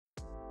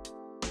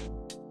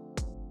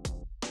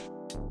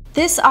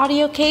This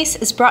audio case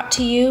is brought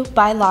to you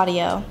by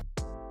Laudio.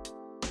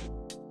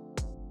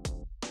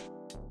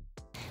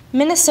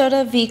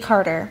 Minnesota v.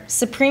 Carter,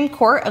 Supreme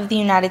Court of the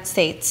United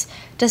States,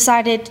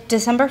 decided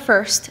December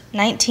 1st,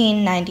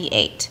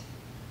 1998.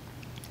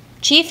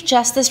 Chief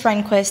Justice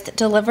Rehnquist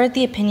delivered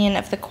the opinion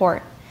of the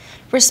court.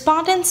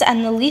 Respondents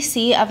and the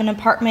lessee of an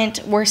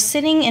apartment were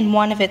sitting in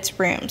one of its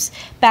rooms,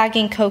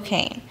 bagging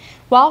cocaine.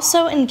 While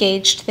so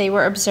engaged, they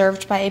were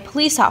observed by a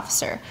police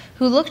officer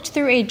who looked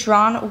through a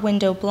drawn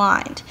window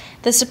blind.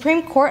 The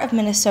Supreme Court of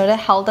Minnesota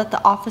held that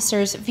the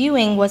officer's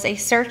viewing was a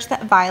search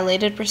that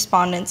violated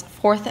respondents'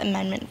 Fourth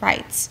Amendment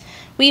rights.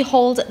 We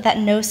hold that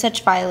no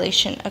such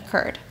violation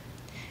occurred.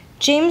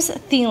 James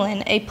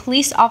Thielen, a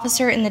police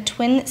officer in the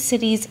Twin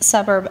Cities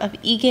suburb of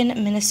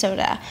Eagan,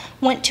 Minnesota,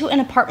 went to an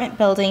apartment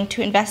building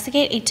to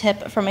investigate a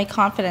tip from a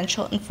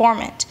confidential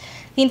informant.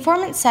 The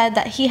informant said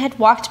that he had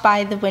walked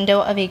by the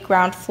window of a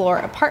ground floor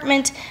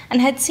apartment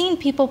and had seen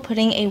people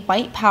putting a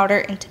white powder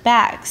into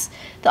bags.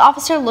 The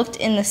officer looked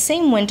in the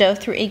same window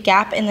through a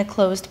gap in the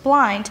closed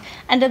blind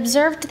and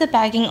observed the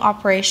bagging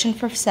operation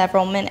for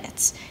several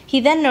minutes. He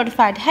then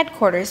notified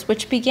headquarters,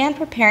 which began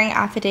preparing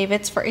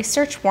affidavits for a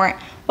search warrant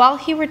while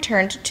he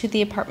returned to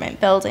the apartment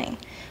building.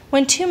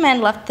 When two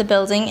men left the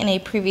building in a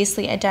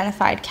previously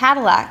identified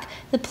Cadillac,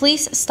 the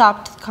police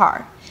stopped the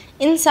car.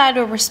 Inside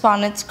were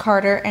respondents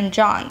Carter and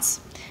Johns.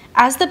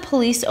 As the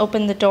police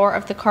opened the door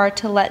of the car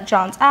to let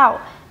Johns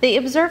out, they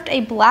observed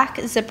a black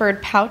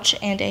zippered pouch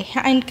and a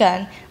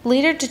handgun,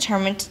 later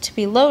determined to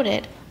be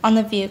loaded, on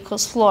the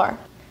vehicle's floor.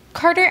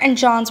 Carter and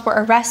Johns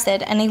were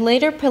arrested, and a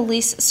later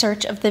police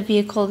search of the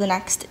vehicle the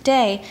next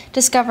day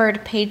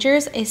discovered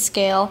pagers, a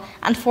scale,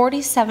 and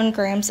 47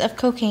 grams of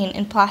cocaine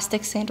in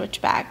plastic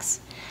sandwich bags.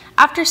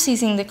 After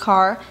seizing the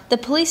car, the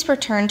police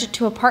returned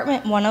to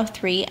apartment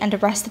 103 and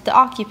arrested the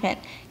occupant,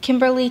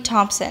 Kimberly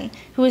Thompson,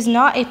 who is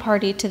not a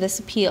party to this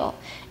appeal.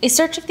 A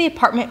search of the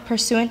apartment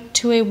pursuant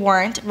to a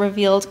warrant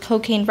revealed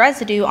cocaine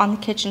residue on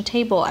the kitchen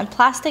table and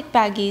plastic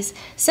baggies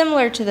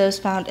similar to those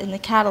found in the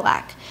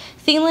Cadillac.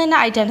 Thielen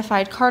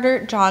identified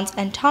Carter, Johns,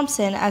 and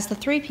Thompson as the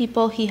three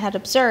people he had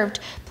observed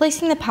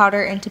placing the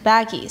powder into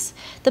baggies.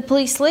 The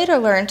police later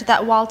learned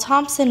that while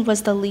Thompson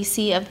was the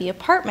lessee of the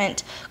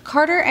apartment,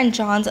 Carter and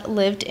Johns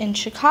lived in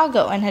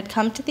Chicago and had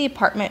come to the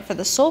apartment for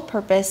the sole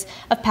purpose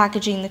of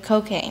packaging the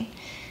cocaine.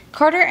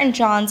 Carter and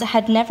Johns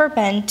had never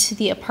been to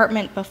the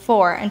apartment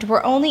before and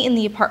were only in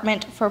the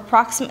apartment for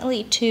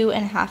approximately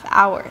 2.5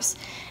 hours.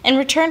 In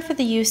return for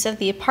the use of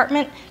the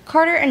apartment,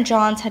 Carter and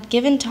Johns had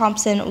given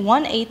Thompson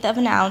 1/8 of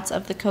an ounce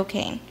of the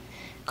cocaine.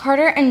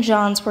 Carter and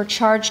Johns were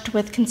charged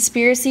with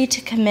conspiracy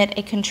to commit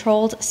a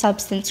controlled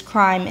substance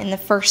crime in the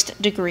first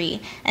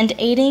degree and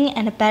aiding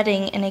and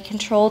abetting in a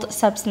controlled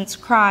substance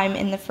crime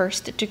in the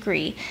first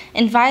degree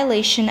in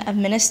violation of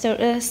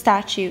Minnesota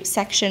Statute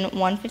Section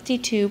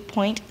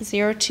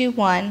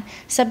 152.021,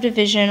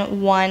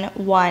 Subdivision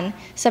 1-1,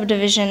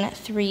 Subdivision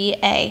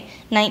 3A,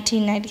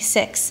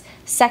 1996,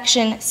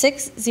 Section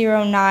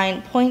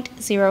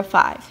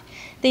 609.05.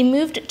 They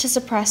moved to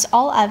suppress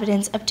all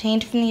evidence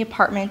obtained from the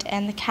apartment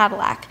and the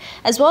Cadillac,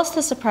 as well as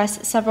to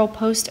suppress several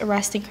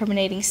post-arrest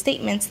incriminating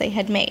statements they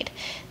had made.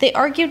 They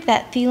argued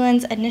that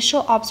Thielen's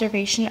initial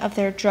observation of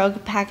their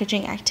drug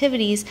packaging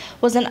activities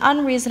was an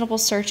unreasonable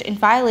search in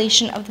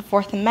violation of the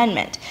Fourth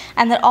Amendment,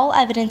 and that all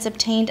evidence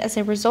obtained as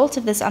a result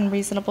of this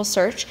unreasonable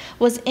search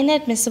was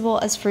inadmissible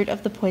as fruit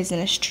of the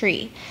poisonous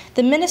tree.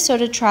 The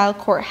Minnesota trial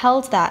court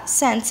held that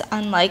since,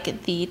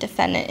 unlike the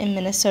defendant in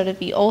Minnesota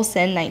v.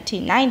 Olson,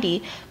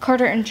 1990,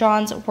 Carter and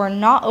Johns were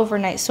not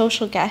overnight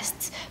social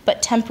guests,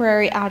 but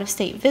temporary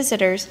out-of-state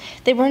visitors,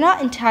 they were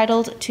not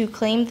entitled to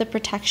claim the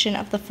protection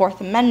of the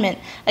Fourth Amendment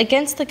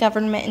against the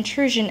government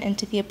intrusion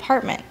into the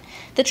apartment.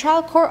 The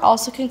trial court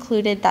also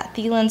concluded that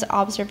Thielen's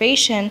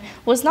observation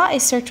was not a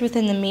search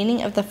within the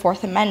meaning of the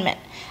Fourth Amendment.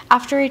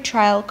 After a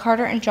trial,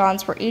 Carter and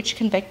Johns were each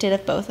convicted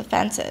of both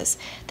offenses.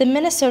 The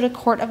Minnesota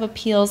Court of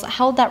Appeals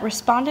held that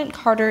respondent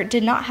Carter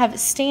did not have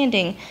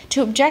standing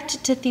to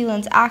object to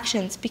Thielen's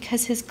actions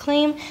because his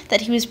claim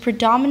that he was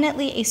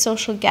predominantly a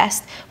social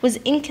guest was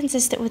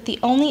inconsistent with the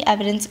only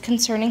evidence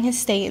concerning his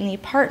stay in the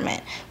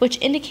apartment, which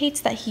indicates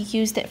that he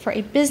used it for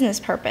a business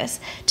purpose,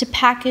 to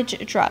package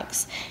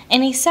drugs.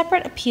 In a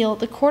separate appeal,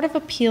 the Court of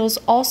Appeals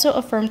also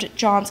affirmed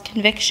Johns'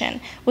 conviction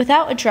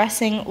without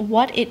addressing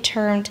what it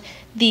termed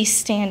the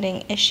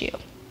standing issue.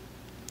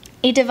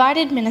 A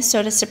divided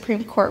Minnesota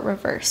Supreme Court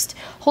reversed,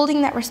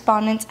 holding that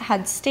respondents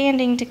had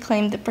standing to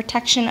claim the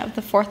protection of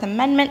the Fourth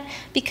Amendment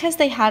because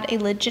they had a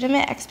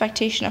legitimate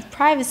expectation of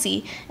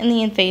privacy in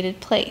the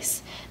invaded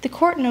place. The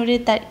court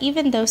noted that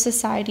even though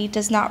society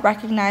does not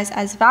recognize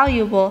as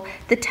valuable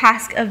the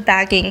task of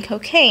bagging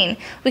cocaine,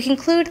 we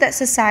conclude that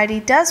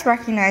society does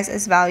recognize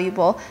as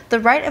valuable the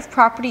right of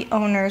property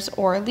owners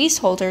or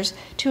leaseholders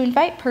to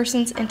invite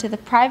persons into the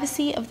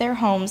privacy of their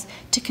homes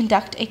to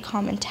conduct a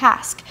common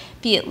task,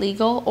 be it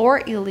legal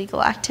or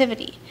illegal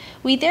activity.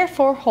 We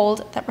therefore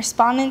hold that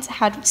respondents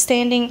had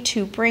standing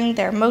to bring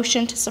their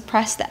motion to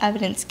suppress the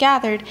evidence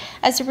gathered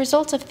as a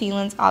result of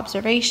Thielen's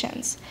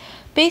observations.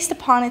 Based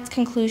upon its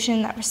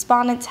conclusion that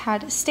respondents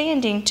had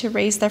standing to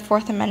raise their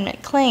Fourth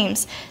Amendment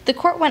claims, the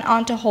court went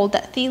on to hold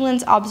that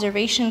Thielen's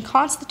observation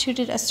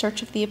constituted a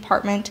search of the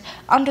apartment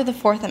under the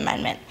Fourth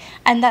Amendment,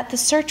 and that the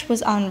search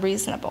was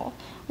unreasonable.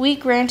 We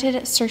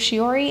granted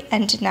certiorari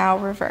and now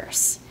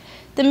reverse.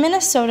 The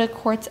Minnesota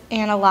courts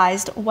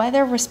analyzed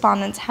whether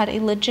respondents had a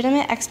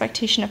legitimate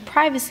expectation of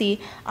privacy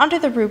under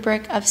the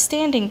rubric of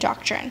standing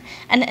doctrine,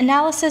 an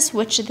analysis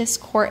which this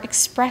court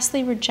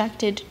expressly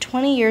rejected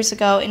 20 years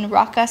ago in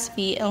Rackas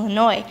v.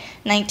 Illinois,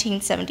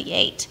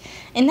 1978.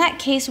 In that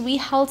case, we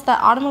held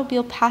that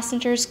automobile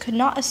passengers could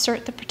not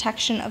assert the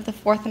protection of the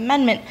Fourth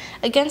Amendment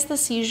against the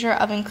seizure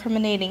of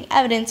incriminating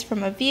evidence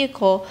from a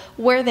vehicle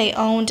where they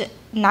owned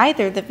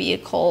neither the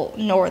vehicle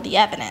nor the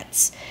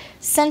evidence.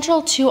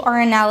 Central to our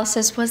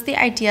analysis was the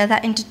idea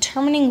that in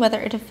determining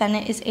whether a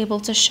defendant is able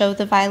to show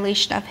the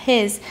violation of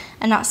his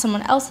and not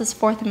someone else's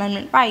Fourth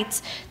Amendment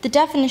rights, the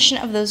definition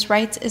of those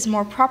rights is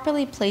more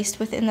properly placed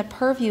within the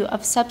purview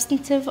of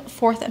substantive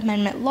Fourth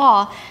Amendment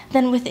law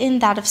than within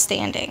that of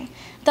standing.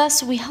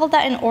 Thus, we held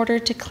that in order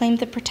to claim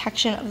the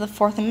protection of the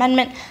Fourth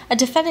Amendment, a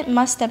defendant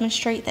must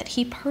demonstrate that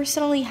he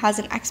personally has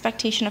an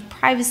expectation of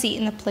privacy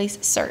in the place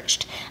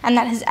searched, and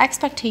that his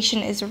expectation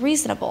is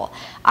reasonable,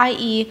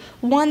 i.e.,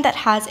 one that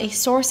has a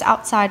source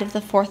outside of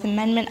the Fourth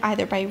Amendment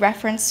either by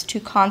reference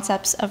to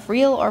concepts of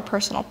real or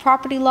personal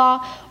property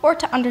law or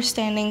to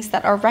understandings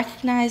that are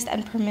recognized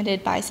and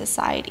permitted by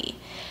society.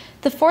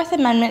 The Fourth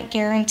Amendment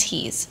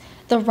guarantees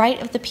the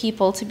right of the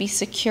people to be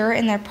secure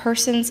in their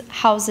persons,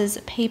 houses,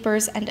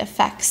 papers, and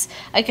effects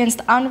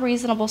against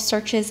unreasonable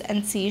searches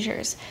and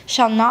seizures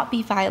shall not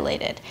be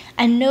violated,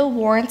 and no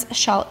warrants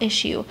shall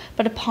issue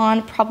but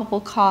upon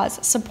probable cause,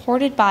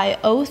 supported by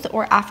oath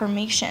or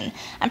affirmation,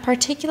 and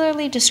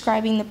particularly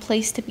describing the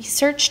place to be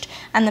searched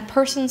and the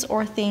persons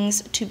or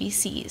things to be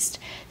seized.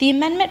 The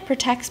amendment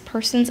protects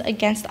persons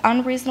against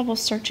unreasonable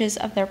searches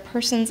of their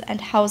persons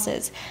and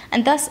houses,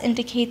 and thus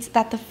indicates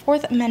that the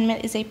Fourth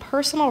Amendment is a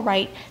personal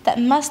right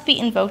that must be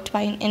invoked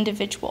by an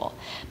individual,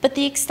 but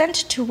the extent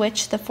to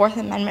which the Fourth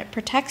Amendment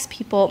protects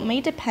people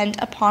may depend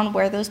upon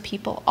where those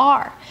people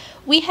are.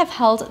 We have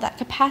held that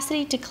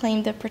capacity to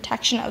claim the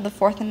protection of the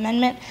Fourth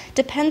Amendment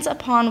depends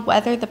upon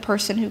whether the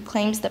person who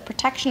claims the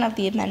protection of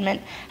the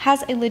amendment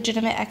has a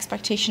legitimate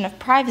expectation of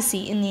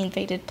privacy in the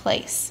invaded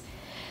place.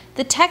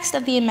 The text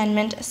of the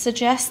amendment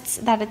suggests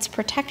that its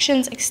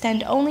protections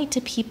extend only to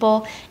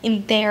people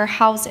in their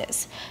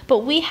houses,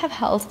 but we have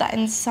held that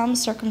in some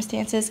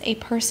circumstances a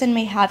person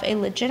may have a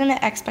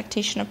legitimate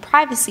expectation of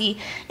privacy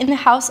in the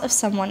house of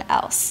someone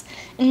else.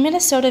 In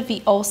Minnesota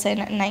v. Olson,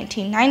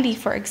 1990,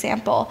 for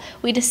example,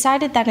 we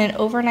decided that an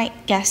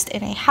overnight guest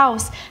in a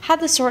house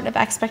had the sort of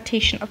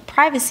expectation of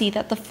privacy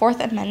that the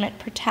Fourth Amendment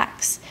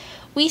protects.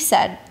 We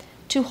said,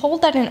 to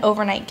hold that an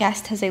overnight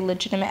guest has a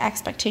legitimate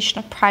expectation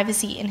of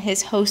privacy in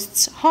his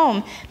host's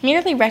home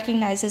merely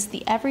recognizes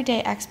the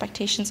everyday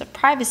expectations of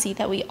privacy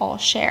that we all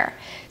share.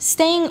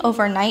 Staying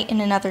overnight in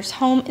another's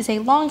home is a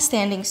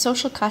long-standing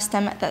social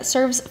custom that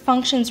serves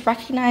functions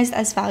recognized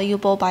as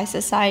valuable by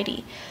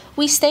society.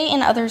 We stay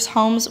in others'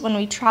 homes when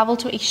we travel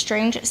to a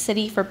strange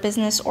city for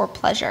business or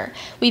pleasure.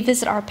 We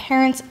visit our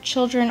parents,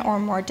 children, or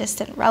more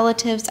distant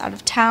relatives out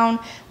of town,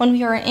 when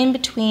we are in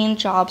between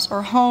jobs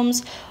or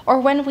homes, or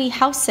when we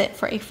house sit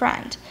for a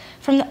friend.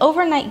 From the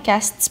overnight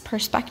guest's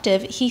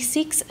perspective, he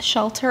seeks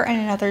shelter in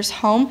another's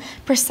home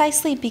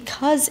precisely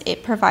because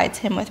it provides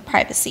him with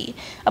privacy,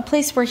 a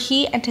place where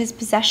he and his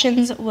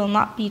possessions will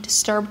not be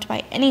disturbed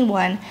by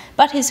anyone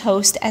but his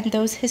host and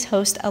those his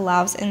host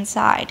allows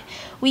inside.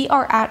 We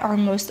are at our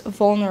most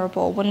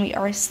vulnerable when we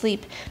are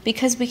asleep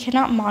because we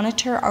cannot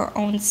monitor our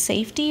own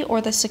safety or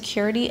the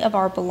security of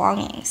our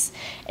belongings.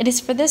 It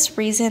is for this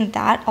reason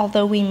that,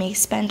 although we may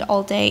spend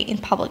all day in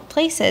public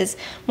places,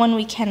 when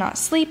we cannot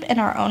sleep in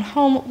our own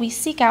home, we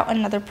seek out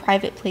another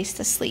private place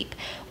to sleep,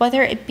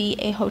 whether it be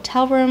a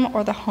hotel room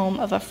or the home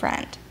of a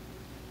friend.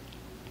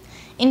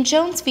 In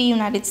Jones v.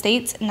 United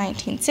States,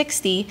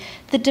 1960,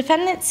 the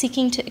defendant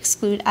seeking to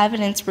exclude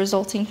evidence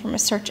resulting from a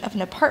search of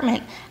an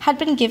apartment had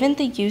been given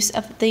the use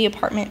of the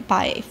apartment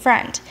by a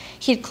friend.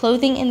 He had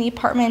clothing in the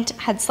apartment,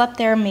 had slept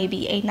there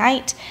maybe a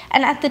night,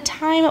 and at the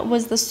time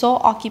was the sole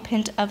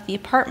occupant of the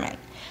apartment.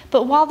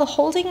 But while the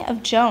holding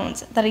of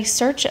Jones that a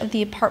search of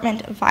the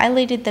apartment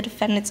violated the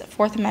defendant's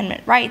Fourth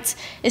Amendment rights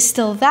is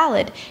still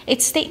valid,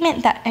 its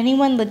statement that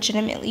anyone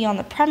legitimately on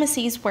the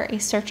premises where a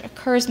search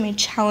occurs may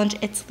challenge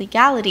its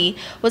legality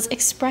was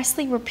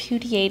expressly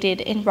repudiated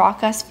in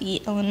Rackas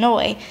v.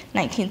 Illinois,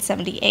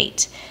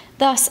 1978.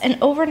 Thus, an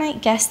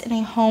overnight guest in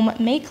a home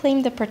may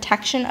claim the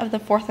protection of the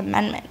Fourth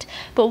Amendment,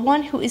 but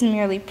one who is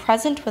merely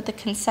present with the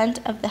consent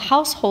of the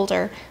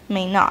householder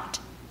may not.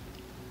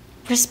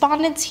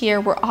 Respondents here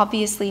were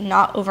obviously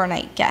not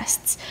overnight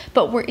guests,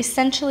 but were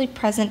essentially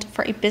present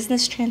for a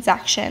business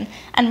transaction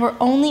and were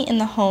only in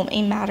the home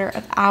a matter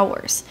of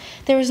hours.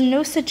 There was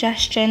no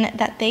suggestion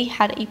that they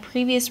had a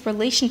previous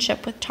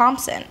relationship with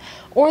Thompson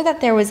or that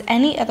there was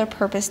any other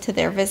purpose to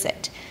their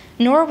visit.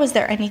 nor was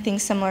there anything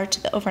similar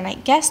to the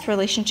overnight guest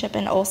relationship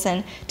in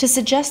Olson to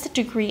suggest a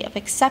degree of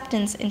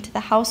acceptance into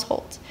the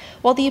household.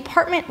 While the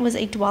apartment was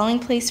a dwelling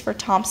place for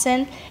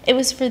Thompson, it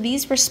was for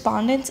these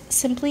respondents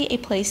simply a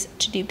place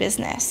to do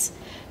business.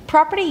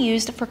 Property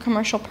used for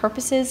commercial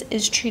purposes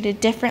is treated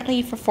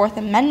differently for Fourth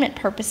Amendment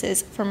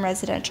purposes from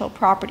residential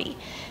property.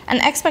 An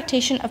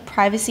expectation of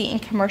privacy in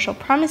commercial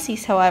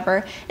premises,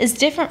 however, is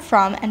different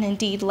from, and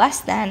indeed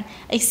less than,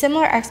 a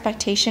similar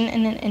expectation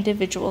in an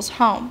individual's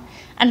home.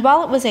 And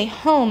while it was a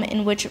home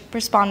in which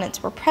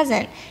respondents were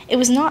present, it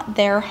was not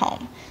their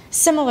home.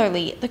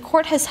 Similarly, the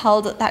court has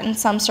held that in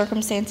some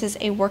circumstances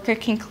a worker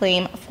can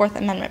claim Fourth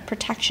Amendment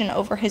protection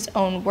over his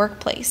own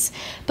workplace,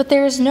 but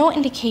there is no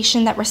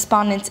indication that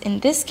respondents in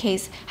this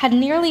case had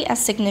nearly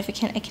as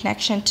significant a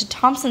connection to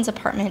Thompson's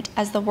apartment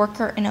as the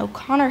worker in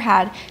O'Connor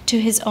had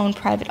to his own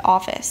private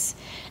office.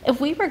 If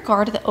we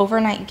regard the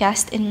overnight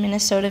guest in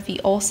Minnesota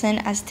v. Olson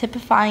as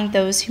typifying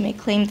those who may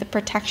claim the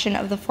protection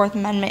of the Fourth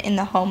Amendment in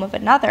the home of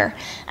another,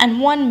 and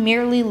one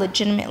merely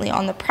legitimately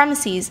on the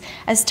premises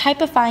as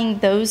typifying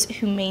those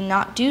who may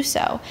not do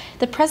so,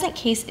 the present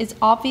case is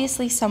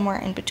obviously somewhere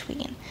in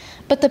between.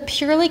 But the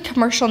purely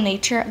commercial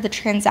nature of the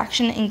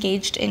transaction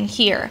engaged in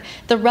here,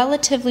 the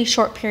relatively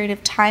short period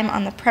of time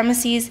on the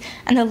premises,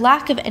 and the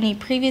lack of any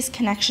previous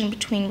connection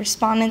between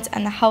respondents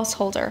and the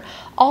householder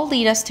all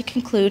lead us to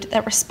conclude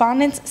that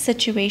respondents'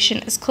 situation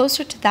is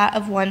closer to that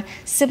of one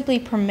simply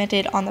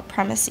permitted on the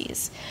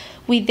premises.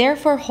 We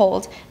therefore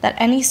hold that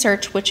any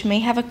search which may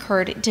have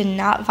occurred did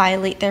not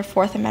violate their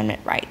Fourth Amendment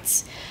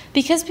rights.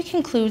 Because we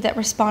conclude that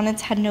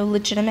respondents had no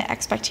legitimate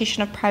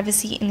expectation of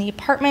privacy in the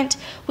apartment,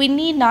 we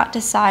need not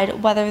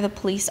decide whether the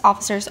police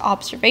officer's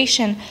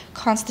observation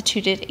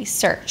constituted a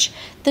search.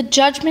 The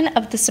judgment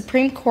of the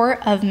Supreme Court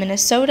of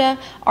Minnesota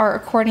are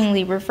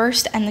accordingly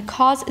reversed, and the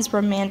cause is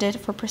remanded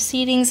for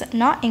proceedings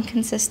not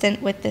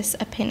inconsistent with this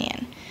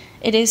opinion.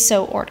 It is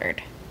so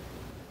ordered.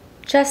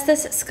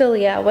 Justice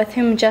Scalia, with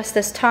whom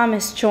Justice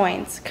Thomas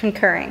joins,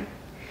 concurring.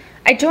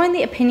 I join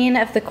the opinion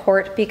of the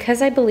court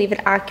because I believe it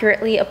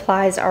accurately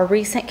applies our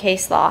recent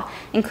case law,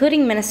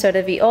 including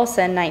Minnesota v.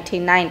 Olson,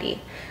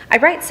 1990. I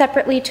write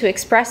separately to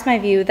express my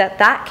view that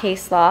that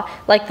case law,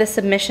 like the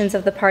submissions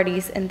of the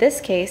parties in this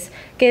case,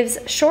 gives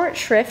short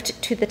shrift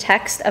to the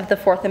text of the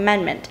Fourth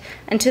Amendment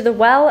and to the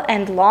well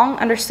and long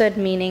understood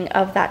meaning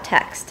of that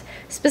text.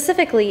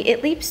 Specifically,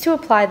 it leaps to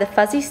apply the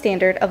fuzzy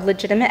standard of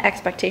legitimate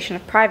expectation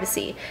of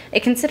privacy, a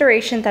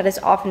consideration that is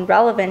often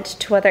relevant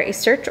to whether a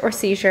search or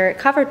seizure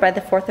covered by the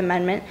Fourth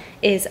Amendment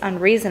is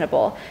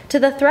unreasonable, to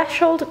the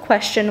threshold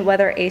question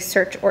whether a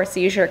search or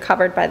seizure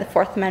covered by the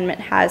Fourth Amendment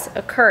has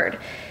occurred.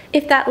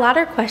 If that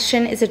latter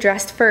question is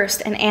addressed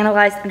first and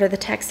analyzed under the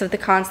text of the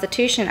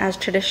Constitution as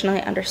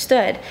traditionally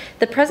understood,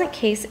 the present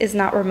case is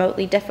not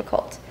remotely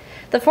difficult.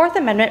 The Fourth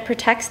Amendment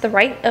protects the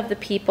right of the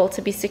people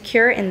to be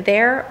secure in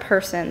their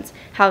persons,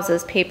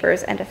 houses,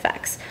 papers, and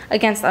effects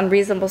against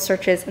unreasonable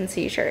searches and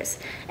seizures.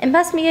 It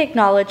must be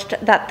acknowledged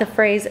that the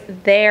phrase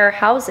their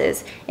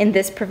houses in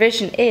this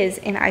provision is,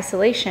 in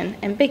isolation,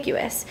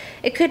 ambiguous.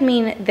 It could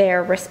mean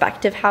their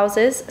respective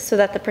houses, so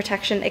that the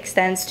protection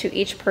extends to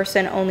each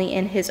person only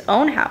in his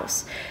own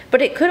house,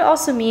 but it could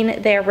also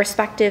mean their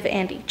respective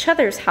and each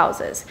other's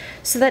houses,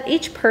 so that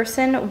each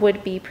person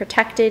would be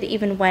protected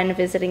even when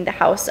visiting the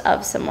house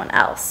of someone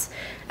else.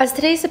 As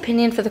today's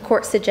opinion for the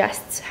court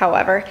suggests,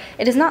 however,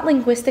 it is not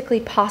linguistically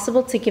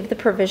possible to give the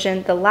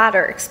provision the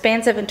latter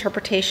expansive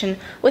interpretation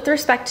with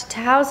respect to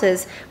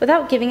houses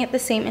without giving it the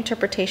same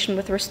interpretation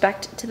with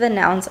respect to the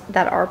nouns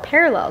that are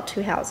parallel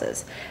to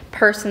houses,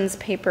 persons,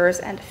 papers,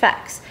 and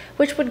effects,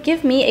 which would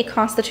give me a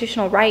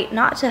constitutional right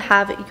not to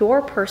have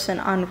your person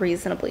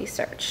unreasonably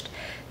searched.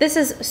 This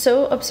is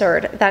so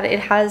absurd that it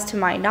has, to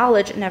my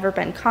knowledge, never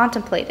been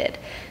contemplated.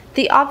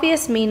 The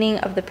obvious meaning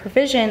of the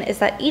provision is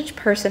that each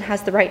person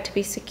has the right to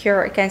be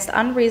secure against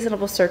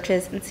unreasonable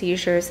searches and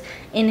seizures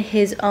in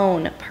his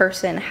own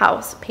person,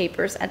 house,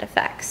 papers, and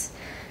effects.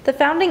 The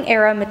founding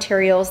era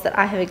materials that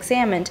I have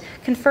examined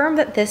confirm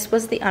that this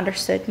was the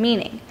understood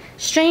meaning.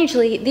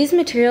 Strangely, these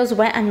materials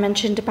went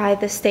unmentioned by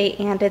the state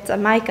and its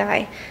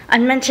amici,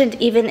 unmentioned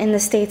even in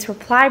the state's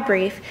reply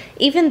brief,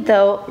 even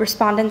though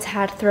respondents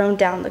had thrown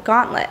down the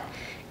gauntlet.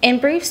 In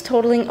briefs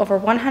totaling over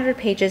 100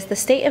 pages, the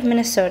state of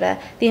Minnesota,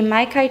 the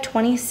amici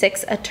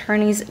 26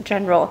 attorneys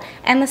general,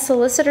 and the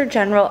Solicitor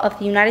General of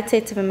the United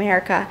States of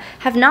America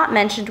have not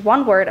mentioned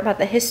one word about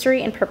the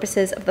history and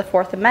purposes of the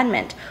Fourth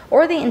Amendment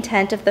or the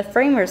intent of the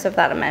framers of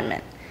that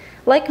amendment.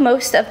 Like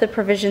most of the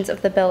provisions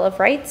of the Bill of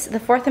Rights, the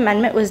Fourth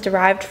Amendment was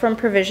derived from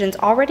provisions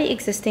already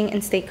existing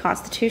in state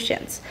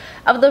constitutions.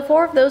 Of the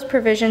four of those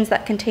provisions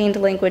that contained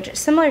language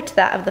similar to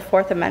that of the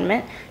Fourth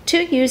Amendment,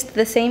 two used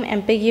the same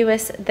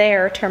ambiguous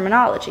 "their"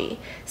 terminology.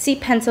 See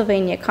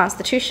Pennsylvania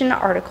Constitution,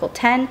 Article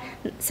 10,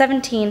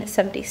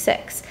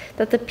 1776,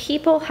 that the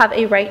people have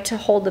a right to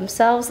hold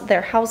themselves,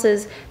 their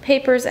houses,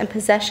 papers, and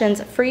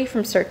possessions free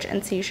from search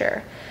and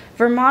seizure.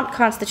 Vermont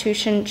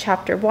Constitution,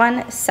 Chapter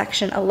 1,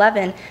 Section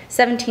 11,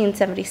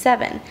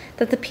 1777,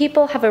 that the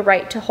people have a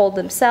right to hold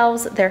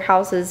themselves, their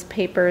houses,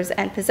 papers,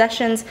 and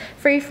possessions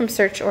free from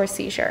search or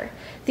seizure.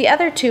 The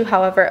other two,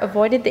 however,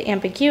 avoided the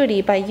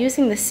ambiguity by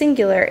using the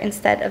singular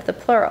instead of the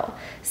plural.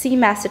 See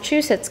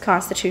Massachusetts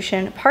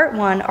Constitution, Part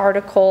 1,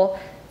 Article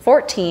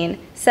 14,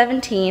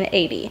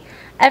 1780.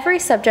 Every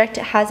subject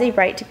has a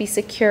right to be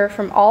secure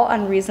from all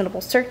unreasonable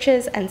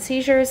searches and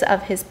seizures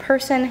of his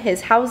person,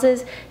 his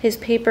houses, his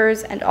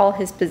papers, and all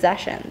his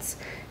possessions.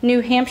 New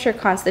Hampshire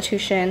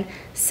Constitution,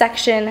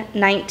 Section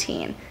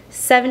 19,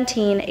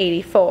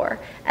 1784.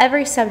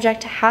 Every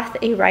subject hath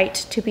a right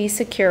to be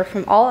secure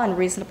from all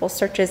unreasonable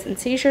searches and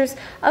seizures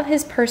of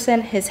his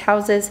person, his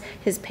houses,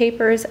 his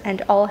papers,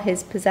 and all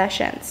his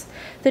possessions.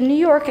 The New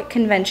York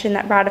Convention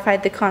that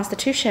ratified the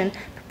Constitution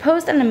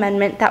proposed an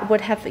amendment that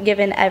would have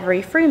given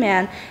every free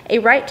man a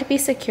right to be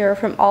secure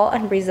from all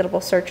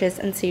unreasonable searches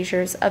and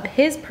seizures of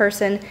his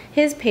person,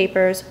 his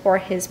papers, or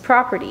his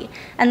property,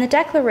 and the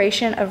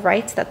Declaration of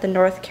Rights that the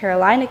North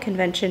Carolina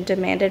Convention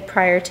demanded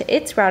prior to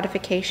its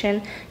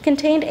ratification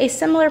contained a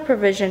similar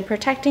provision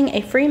protecting a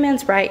free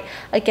man's right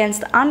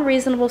against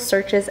unreasonable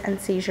searches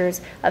and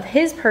seizures of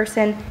his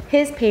person,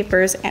 his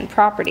papers, and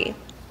property.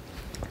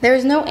 There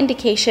is no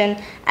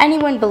indication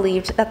anyone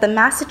believed that the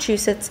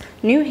Massachusetts,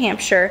 New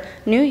Hampshire,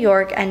 New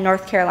York, and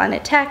North Carolina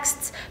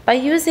texts, by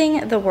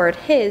using the word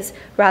his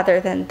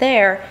rather than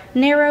their,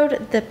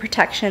 narrowed the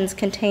protections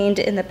contained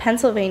in the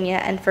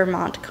Pennsylvania and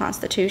Vermont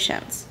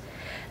constitutions.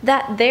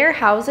 That their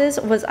houses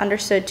was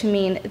understood to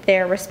mean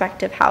their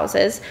respective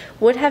houses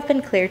would have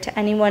been clear to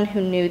anyone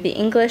who knew the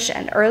English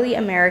and early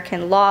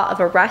American law of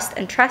arrest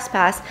and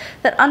trespass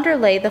that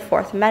underlay the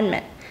Fourth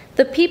Amendment.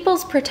 The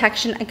people's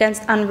protection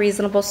against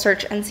unreasonable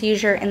search and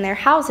seizure in their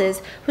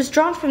houses was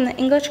drawn from the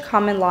English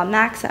common law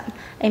maxim,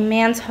 a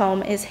man's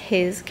home is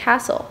his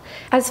castle.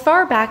 As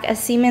far back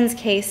as Seaman's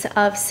case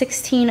of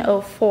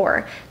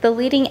 1604, the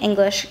leading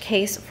English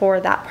case for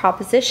that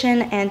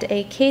proposition, and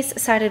a case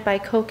cited by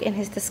Coke in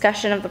his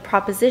discussion of the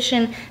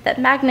proposition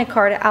that Magna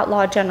Carta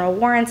outlawed general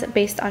warrants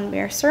based on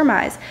mere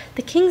surmise,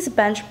 the King's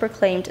Bench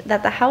proclaimed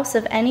that the house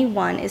of any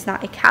one is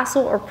not a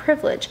castle or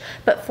privilege,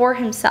 but for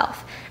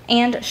himself,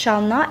 and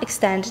shall not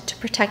extend to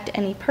protect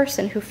any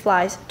person who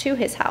flies to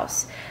his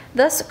house.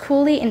 Thus,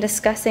 coolly in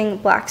discussing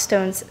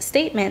Blackstone's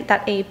statement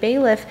that a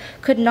bailiff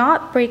could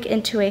not break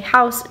into a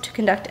house to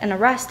conduct an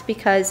arrest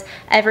because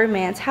every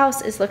man's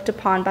house is looked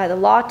upon by the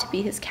law to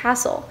be his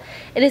castle.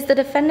 It is the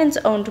defendant's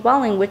own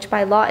dwelling which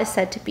by law is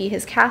said to be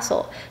his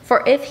castle,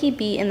 for if he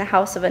be in the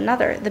house of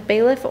another, the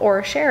bailiff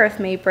or sheriff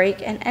may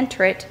break and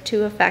enter it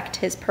to effect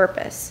his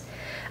purpose.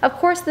 Of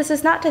course, this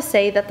is not to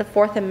say that the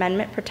Fourth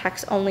Amendment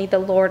protects only the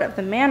lord of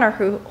the manor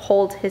who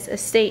holds his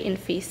estate in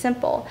fee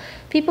simple.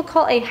 People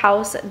call a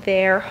house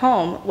their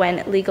home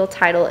when legal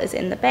title is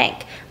in the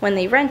bank, when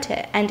they rent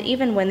it, and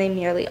even when they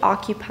merely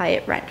occupy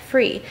it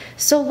rent-free,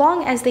 so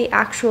long as they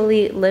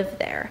actually live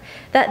there.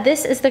 That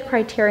this is the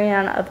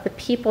criterion of the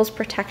people's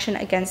protection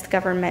against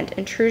government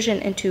intrusion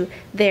into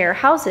their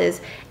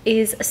houses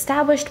is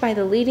established by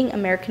the leading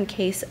American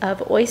case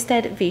of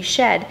Oisted v.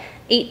 Shedd,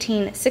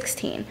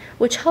 1816,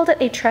 which held it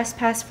a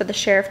trespass for the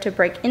sheriff to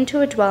break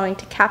into a dwelling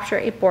to capture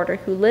a boarder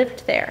who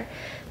lived there.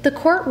 The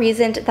court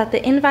reasoned that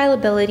the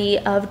inviolability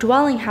of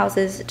dwelling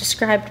houses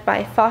described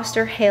by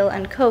Foster, Hale,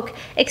 and Coke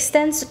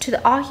extends to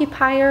the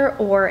occupier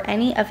or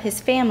any of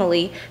his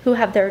family who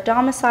have their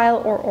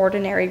domicile or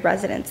ordinary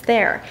residence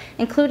there,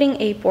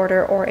 including a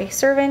boarder or a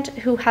servant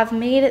who have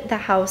made the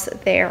house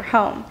their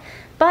home.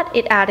 But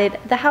it added,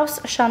 the house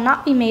shall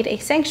not be made a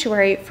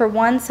sanctuary for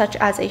one such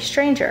as a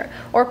stranger,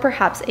 or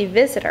perhaps a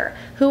visitor,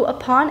 who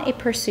upon a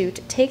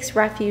pursuit takes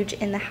refuge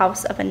in the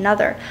house of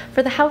another,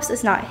 for the house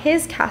is not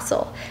his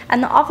castle,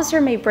 and the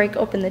officer may break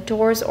open the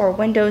doors or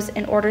windows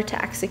in order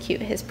to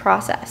execute his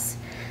process.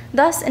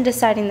 Thus, in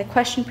deciding the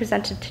question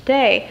presented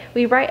today,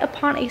 we write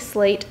upon a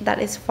slate that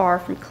is far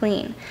from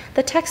clean.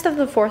 The text of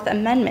the Fourth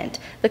Amendment,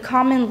 the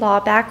common law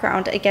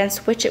background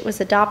against which it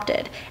was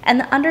adopted, and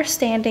the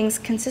understandings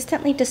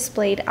consistently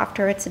displayed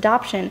after its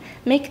adoption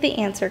make the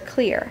answer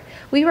clear.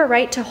 We were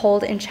right to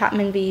hold in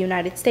Chapman v.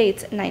 United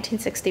States,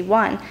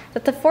 1961,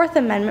 that the Fourth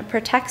Amendment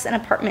protects an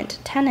apartment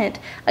tenant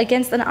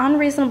against an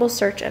unreasonable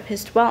search of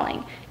his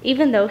dwelling,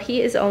 even though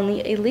he is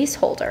only a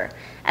leaseholder.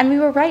 And we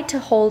were right to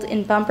hold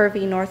in Bumper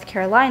v. North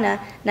Carolina,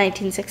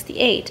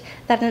 1968,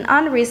 that an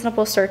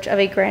unreasonable search of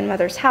a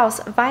grandmother's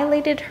house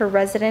violated her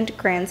resident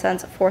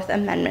grandson's Fourth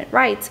Amendment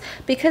rights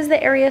because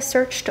the area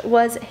searched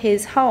was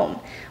his home.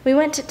 We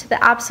went to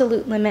the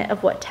absolute limit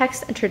of what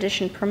text and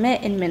tradition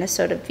permit in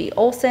Minnesota v.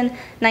 Olson,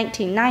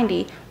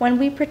 1990, when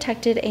we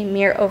protected a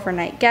mere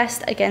overnight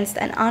guest against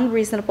an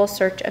unreasonable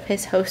search of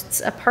his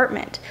host's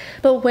apartment.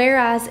 But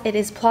whereas it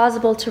is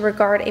plausible to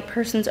regard a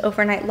person's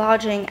overnight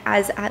lodging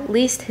as at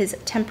least his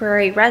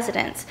temporary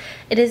residence,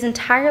 it is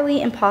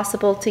entirely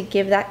impossible to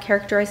give that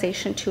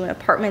characterization to an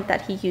apartment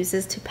that he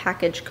uses to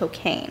package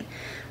cocaine.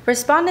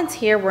 Respondents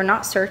here were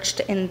not searched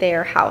in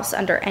their house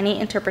under any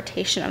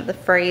interpretation of the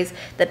phrase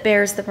that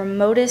bears the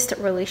remotest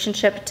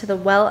relationship to the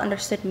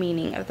well-understood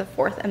meaning of the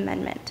Fourth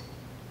Amendment.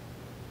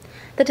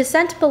 The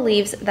dissent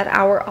believes that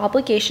our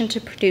obligation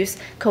to produce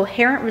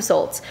coherent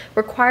results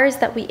requires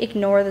that we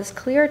ignore this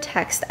clear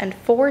text and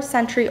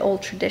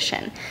 4-century-old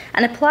tradition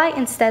and apply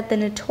instead the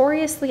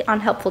notoriously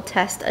unhelpful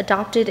test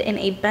adopted in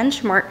a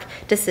benchmark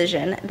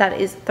decision that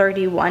is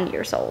 31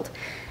 years old.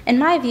 In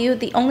my view,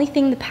 the only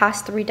thing the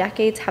past 3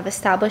 decades have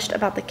established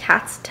about the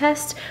Katz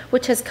test,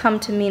 which has come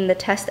to mean the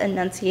test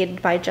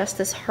enunciated by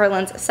Justice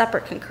Harlan's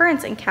separate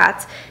concurrence in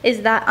Katz,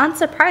 is that,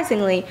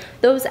 unsurprisingly,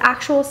 those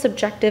actual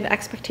subjective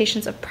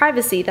expectations of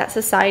privacy that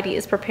society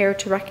is prepared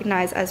to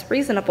recognize as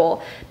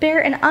reasonable bear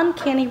an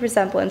uncanny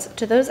resemblance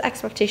to those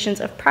expectations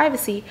of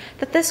privacy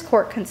that this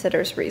court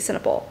considers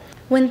reasonable.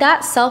 When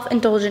that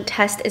self-indulgent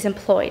test is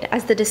employed,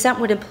 as the dissent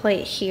would employ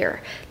it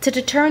here, to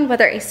determine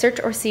whether a search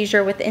or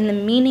seizure within the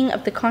meaning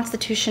of the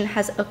Constitution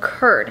has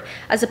occurred,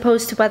 as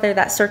opposed to whether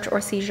that search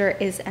or seizure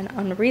is an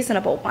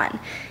unreasonable one,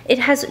 it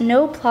has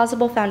no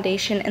plausible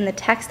foundation in the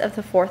text of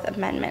the Fourth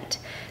Amendment.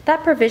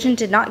 That provision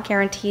did not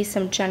guarantee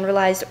some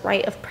generalized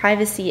right of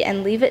privacy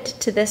and leave it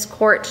to this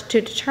court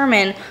to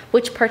determine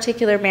which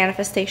particular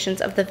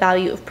manifestations of the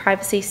value of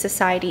privacy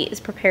society is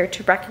prepared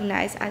to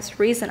recognize as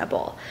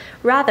reasonable.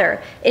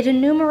 Rather, it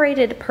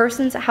enumerated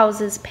persons,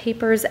 houses,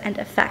 papers, and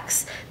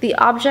effects, the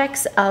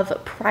objects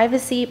of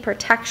privacy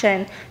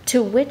protection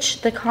to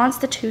which the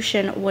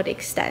Constitution would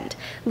extend,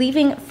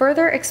 leaving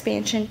further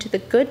expansion to the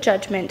good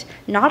judgment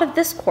not of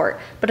this court,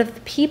 but of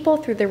the people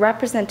through their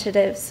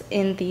representatives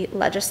in the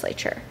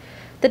legislature.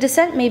 The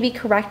dissent may be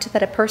correct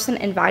that a person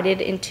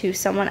invited into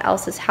someone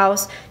else's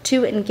house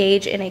to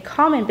engage in a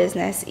common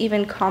business,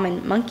 even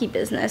common monkey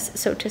business,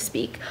 so to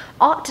speak,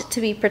 ought to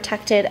be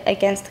protected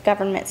against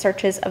government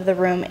searches of the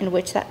room in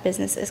which that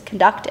business is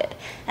conducted,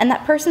 and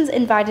that persons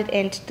invited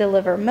in to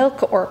deliver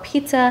milk or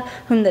pizza,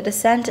 whom the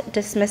dissent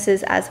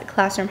dismisses as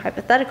classroom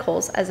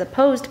hypotheticals, as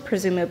opposed,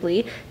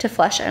 presumably, to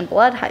flesh and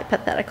blood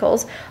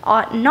hypotheticals,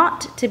 ought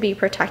not to be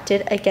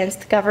protected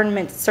against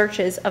government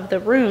searches of the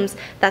rooms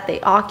that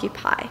they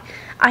occupy.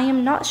 I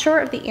am not sure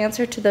of the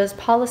answer to those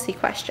policy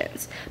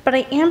questions, but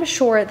I am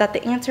sure that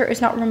the answer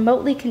is not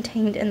remotely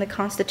contained in the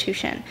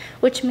Constitution,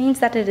 which means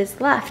that it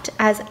is left,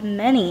 as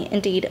many,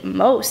 indeed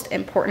most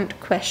important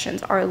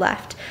questions are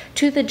left,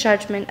 to the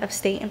judgment of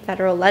state and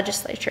federal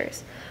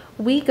legislatures.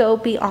 We go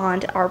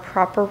beyond our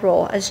proper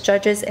role as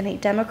judges in a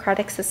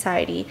democratic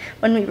society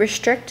when we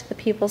restrict the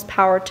people's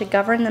power to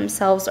govern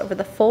themselves over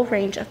the full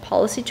range of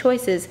policy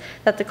choices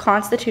that the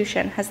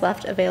Constitution has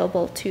left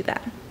available to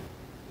them.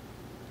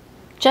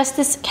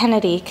 Justice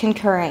Kennedy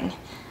concurring.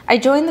 I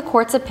join the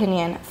court's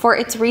opinion, for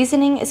its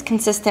reasoning is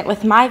consistent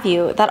with my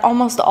view that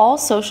almost all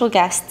social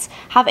guests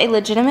have a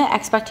legitimate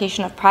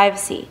expectation of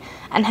privacy,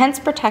 and hence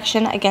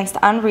protection against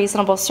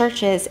unreasonable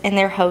searches in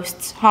their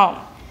host's home.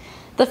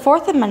 The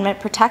Fourth Amendment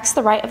protects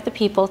the right of the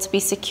people to be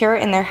secure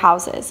in their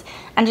houses,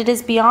 and it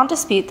is beyond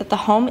dispute that the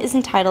home is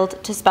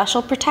entitled to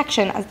special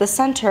protection as the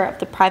center of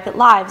the private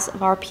lives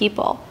of our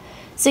people.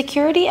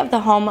 Security of the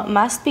home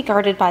must be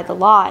guarded by the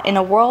law in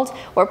a world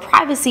where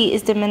privacy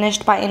is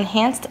diminished by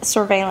enhanced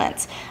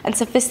surveillance and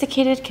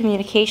sophisticated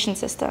communication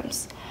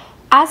systems.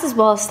 As is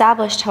well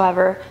established,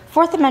 however,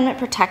 Fourth Amendment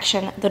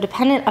protection, though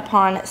dependent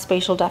upon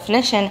spatial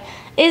definition,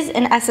 is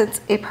in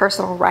essence a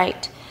personal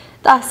right.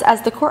 Thus,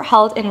 as the court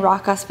held in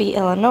Rackas v.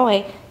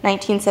 Illinois,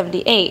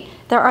 1978,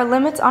 there are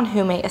limits on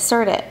who may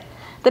assert it.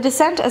 The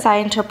dissent, as I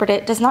interpret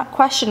it, does not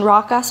question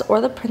Rackas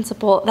or the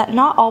principle that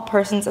not all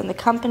persons in the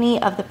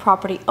company of the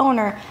property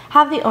owner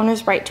have the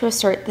owner's right to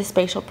assert the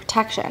spatial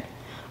protection.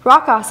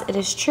 Rackas, it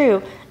is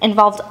true,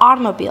 involved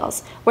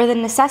automobiles, where the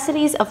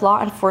necessities of law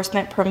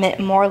enforcement permit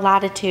more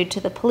latitude to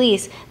the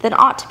police than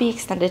ought to be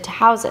extended to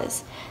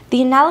houses.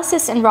 The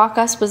analysis in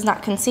Rackas was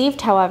not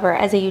conceived, however,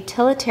 as a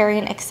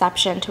utilitarian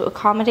exception to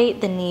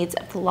accommodate the needs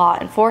of the law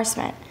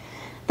enforcement.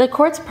 The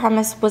court's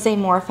premise was a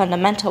more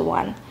fundamental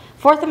one.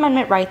 Fourth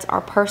Amendment rights are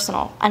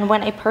personal, and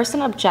when a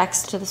person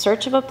objects to the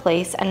search of a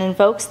place and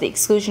invokes the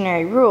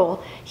exclusionary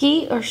rule,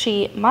 he or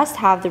she must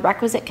have the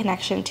requisite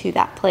connection to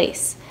that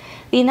place.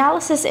 The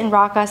analysis in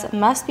Rackas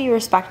must be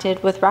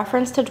respected with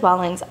reference to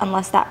dwellings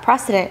unless that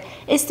precedent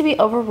is to be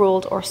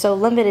overruled or so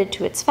limited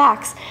to its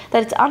facts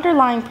that its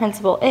underlying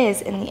principle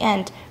is, in the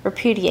end,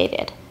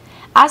 repudiated.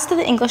 As to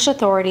the English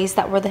authorities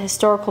that were the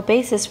historical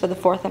basis for the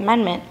Fourth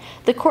Amendment,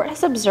 the court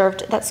has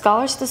observed that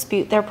scholars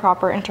dispute their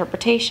proper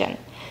interpretation.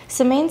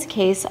 Semane's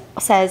case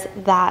says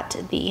that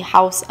the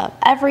house of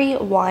every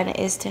one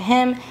is to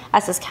him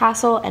as his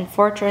castle and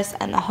fortress,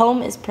 and the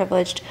home is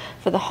privileged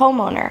for the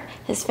homeowner,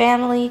 his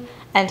family,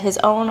 and his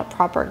own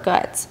proper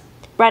goods.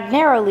 Read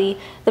narrowly,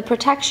 the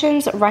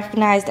protections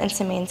recognized in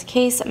Semane's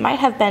case might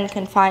have been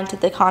confined to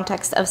the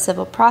context of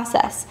civil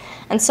process,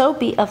 and so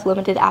be of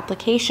limited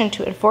application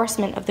to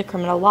enforcement of the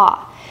criminal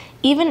law.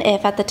 Even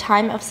if at the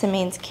time of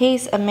Semane's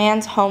case a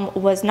man's home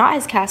was not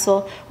his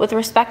castle with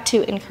respect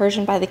to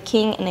incursion by the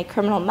king in a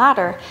criminal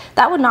matter,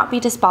 that would not be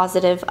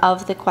dispositive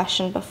of the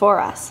question before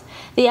us.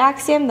 The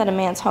axiom that a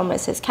man's home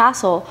is his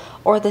castle,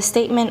 or the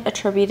statement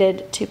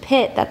attributed to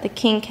Pitt that the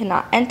king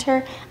cannot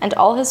enter and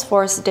all his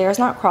force dares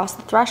not cross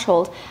the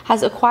threshold,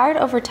 has acquired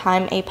over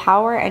time a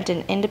power and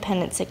an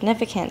independent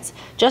significance,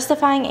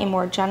 justifying a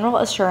more general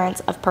assurance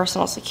of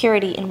personal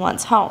security in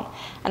one's home,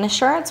 an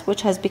assurance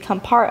which has become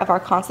part of our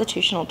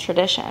constitutional tradition.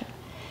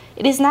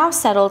 It is now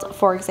settled,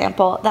 for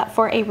example, that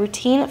for a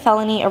routine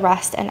felony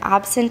arrest and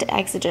absent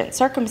exigent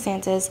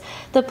circumstances,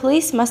 the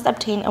police must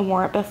obtain a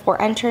warrant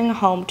before entering a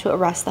home to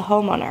arrest the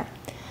homeowner.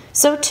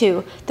 So,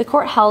 too, the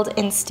court held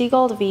in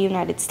Stigold v.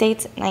 United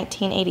States,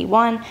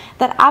 1981,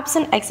 that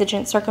absent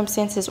exigent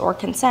circumstances or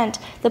consent,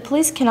 the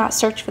police cannot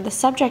search for the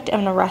subject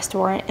of an arrest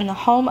warrant in the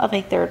home of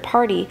a third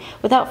party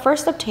without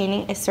first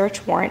obtaining a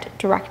search warrant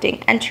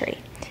directing entry.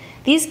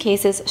 These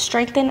cases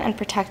strengthen and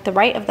protect the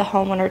right of the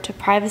homeowner to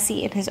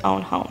privacy in his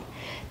own home.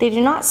 They do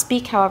not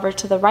speak, however,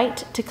 to the right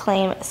to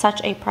claim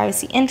such a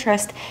privacy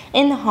interest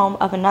in the home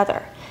of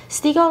another.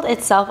 Stigold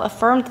itself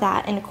affirmed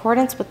that, in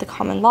accordance with the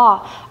common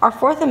law, our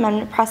Fourth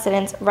Amendment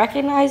precedents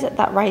recognize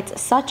that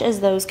rights such as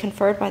those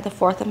conferred by the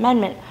Fourth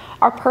Amendment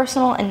are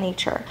personal in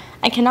nature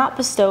and cannot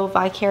bestow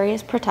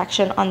vicarious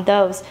protection on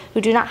those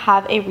who do not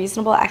have a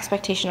reasonable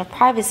expectation of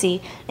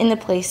privacy in the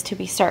place to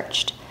be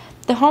searched.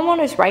 The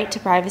homeowner's right to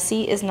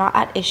privacy is not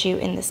at issue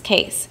in this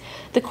case.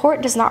 The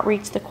court does not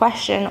reach the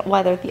question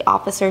whether the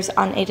officer's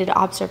unaided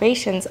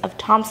observations of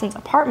Thompson's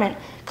apartment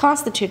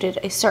constituted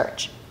a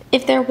search.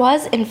 If there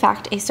was, in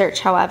fact, a search,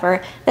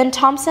 however, then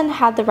Thompson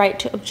had the right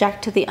to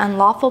object to the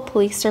unlawful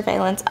police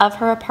surveillance of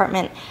her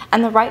apartment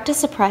and the right to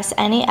suppress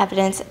any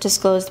evidence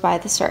disclosed by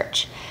the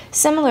search.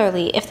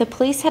 Similarly, if the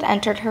police had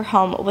entered her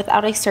home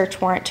without a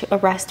search warrant to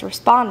arrest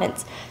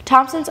respondents,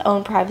 Thompson's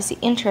own privacy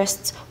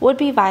interests would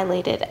be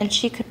violated and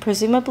she could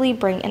presumably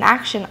bring an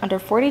action under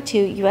 42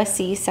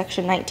 U.S.C.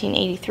 Section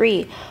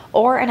 1983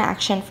 or an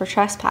action for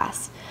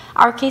trespass.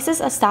 Our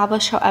cases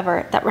establish,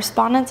 however, that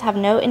respondents have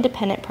no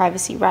independent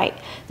privacy right,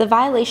 the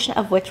violation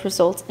of which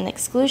results in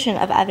exclusion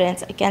of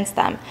evidence against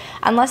them,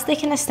 unless they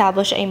can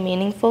establish a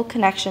meaningful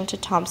connection to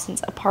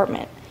Thompson's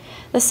apartment.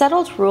 The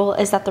settled rule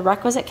is that the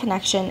requisite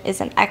connection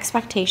is an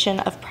expectation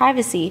of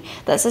privacy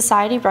that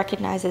society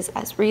recognizes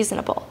as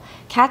reasonable.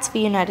 Katz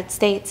v. United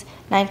States,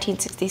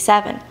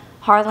 1967.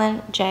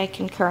 Harlan J.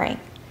 concurring.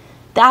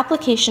 The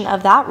application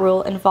of that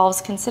rule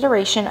involves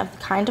consideration of the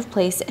kind of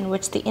place in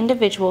which the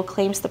individual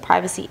claims the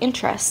privacy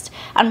interest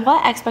and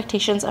what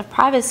expectations of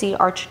privacy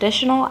are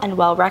traditional and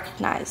well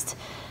recognized.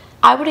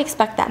 I would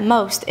expect that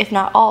most, if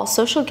not all,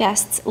 social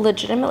guests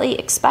legitimately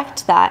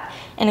expect that,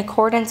 in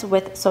accordance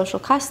with social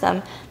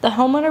custom, the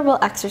homeowner will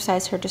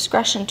exercise her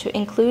discretion to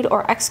include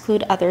or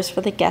exclude others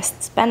for the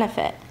guest's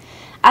benefit.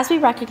 As we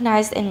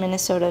recognized in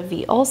Minnesota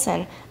v.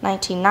 Olson,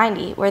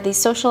 1990, where these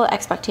social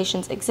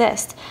expectations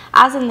exist,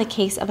 as in the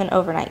case of an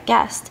overnight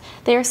guest,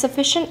 they are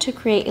sufficient to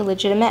create a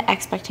legitimate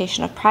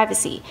expectation of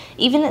privacy,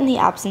 even in the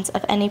absence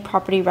of any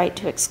property right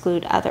to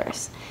exclude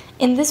others.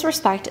 In this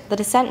respect, the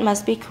dissent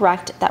must be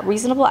correct that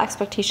reasonable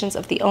expectations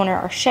of the owner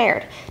are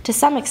shared, to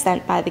some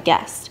extent, by the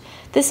guest.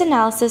 This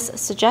analysis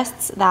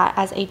suggests that,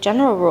 as a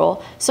general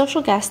rule,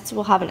 social guests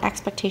will have an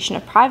expectation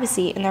of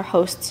privacy in their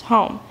host's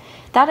home.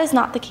 That is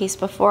not the case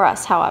before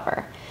us,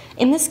 however.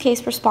 In this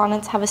case,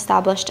 respondents have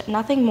established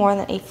nothing more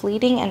than a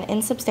fleeting and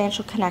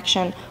insubstantial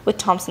connection with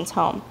Thompson's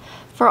home.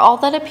 For all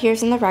that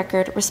appears in the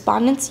record,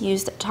 respondents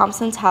used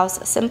Thompson's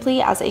house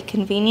simply as a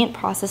convenient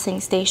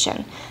processing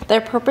station,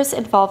 their purpose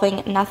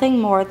involving nothing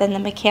more than the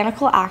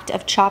mechanical act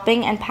of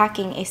chopping and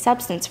packing a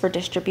substance for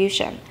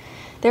distribution.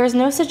 There is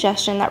no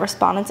suggestion that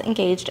respondents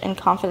engaged in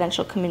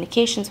confidential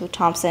communications with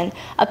Thompson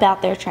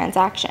about their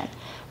transaction.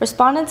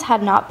 Respondents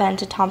had not been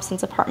to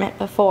Thompson's apartment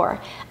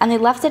before, and they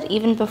left it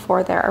even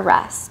before their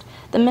arrest.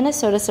 The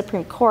Minnesota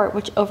Supreme Court,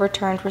 which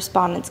overturned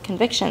respondents'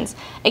 convictions,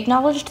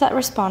 acknowledged that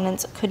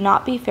respondents could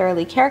not be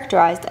fairly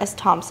characterized as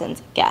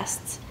Thompson's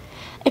guests.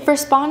 If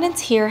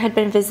respondents here had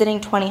been visiting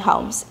 20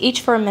 homes,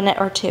 each for a minute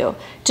or two,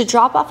 to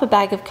drop off a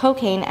bag of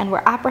cocaine and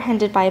were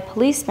apprehended by a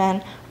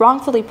policeman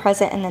wrongfully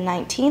present in the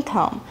 19th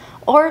home,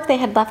 or if they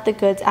had left the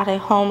goods at a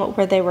home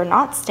where they were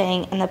not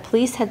staying and the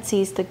police had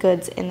seized the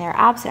goods in their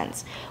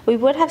absence, we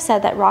would have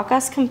said that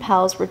Racas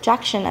compels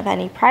rejection of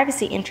any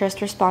privacy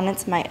interest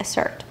respondents might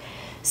assert.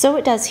 So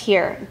it does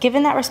here,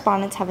 given that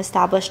respondents have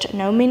established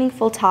no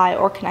meaningful tie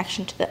or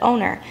connection to the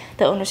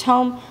owner's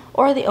home,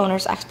 or the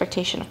owner's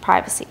expectation of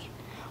privacy.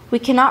 We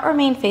cannot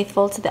remain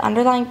faithful to the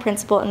underlying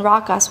principle in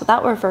Racas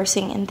without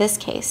reversing in this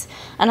case,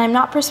 and I'm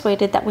not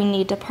persuaded that we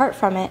need to depart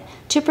from it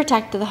to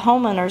protect the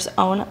homeowner's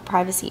own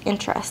privacy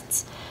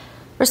interests.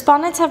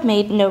 Respondents have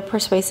made no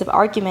persuasive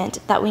argument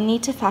that we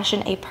need to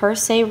fashion a per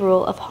se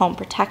rule of home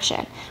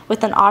protection,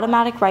 with an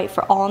automatic right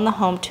for all in the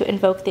home to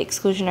invoke the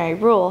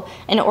exclusionary rule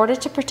in order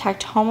to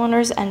protect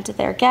homeowners and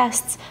their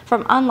guests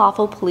from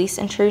unlawful police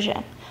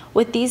intrusion.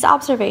 With these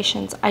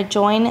observations, I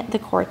join the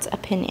court's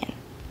opinion.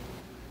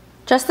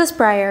 Justice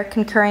Breyer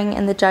concurring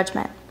in the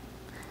judgment.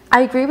 I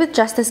agree with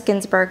Justice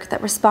Ginsburg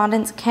that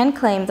respondents can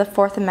claim the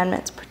Fourth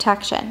Amendment's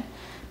protection.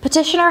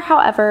 Petitioner,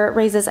 however,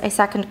 raises a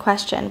second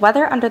question,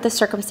 whether under the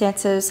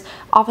circumstances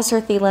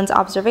Officer Thielen's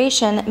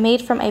observation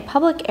made from a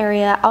public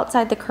area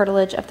outside the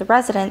curtilage of the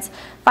residence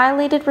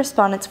violated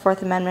respondent's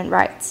Fourth Amendment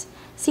rights.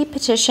 See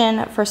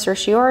petition for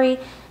certiorari.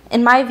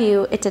 In my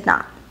view, it did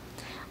not.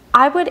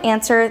 I would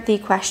answer the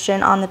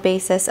question on the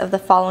basis of the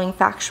following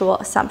factual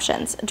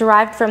assumptions,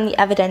 derived from the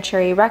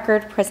evidentiary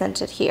record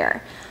presented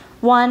here.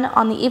 1.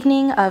 On the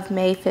evening of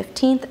May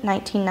 15,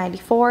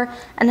 1994,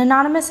 an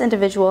anonymous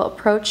individual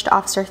approached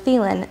Officer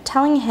Thielen,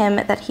 telling him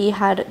that he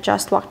had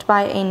just walked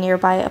by a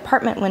nearby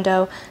apartment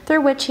window through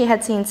which he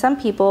had seen some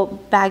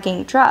people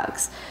bagging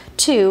drugs.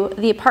 2.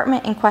 The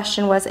apartment in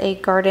question was a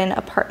garden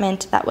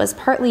apartment that was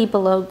partly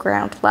below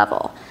ground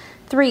level.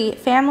 3.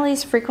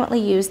 Families frequently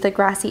used the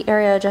grassy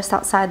area just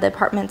outside the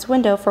apartment's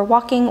window for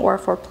walking or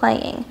for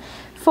playing.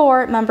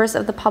 4. Members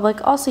of the public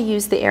also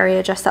used the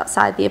area just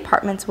outside the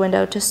apartment's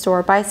window to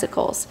store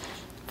bicycles.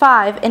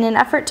 5. In an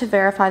effort to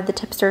verify the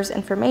tipster's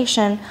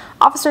information,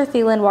 Officer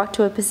Thielen walked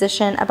to a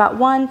position about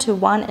 1 to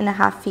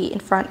 1.5 feet in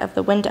front of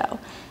the window.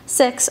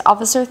 6.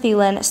 Officer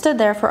Thielen stood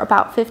there for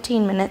about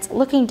 15 minutes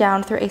looking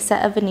down through a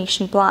set of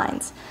Venetian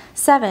blinds.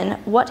 7.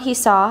 What he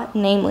saw,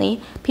 namely,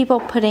 people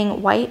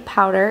putting white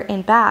powder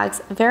in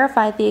bags,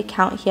 verified the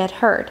account he had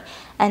heard.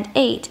 And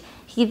 8.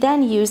 He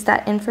then used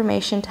that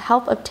information to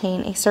help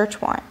obtain a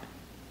search warrant.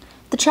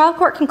 The trial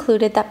court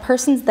concluded that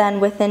persons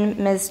then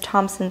within Ms.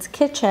 Thompson's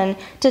kitchen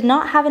did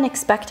not have an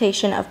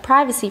expectation of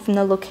privacy from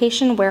the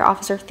location where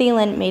Officer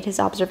Thielen made his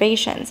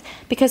observations,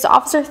 because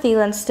Officer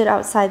Thielen stood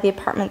outside the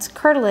apartment's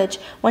curtilage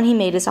when he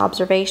made his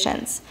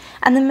observations.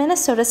 And the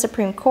Minnesota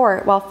Supreme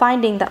Court, while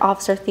finding that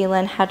Officer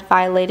Thielen had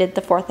violated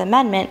the Fourth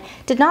Amendment,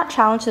 did not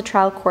challenge the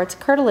trial court's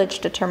curtilage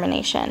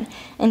determination.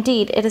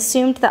 Indeed, it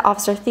assumed that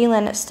Officer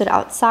Thielen stood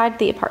outside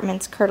the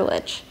apartment's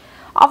curtilage.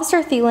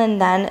 Officer Thielen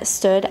then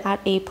stood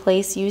at a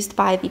place used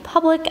by the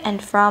public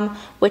and from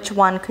which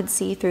one could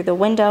see through the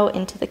window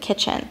into the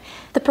kitchen.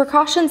 The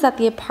precautions that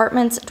the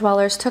apartment's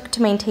dwellers took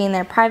to maintain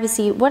their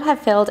privacy would have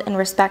failed in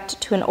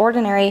respect to an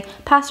ordinary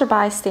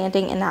passerby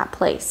standing in that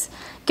place.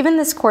 Given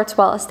this court's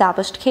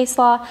well-established case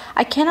law,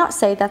 I cannot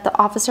say that the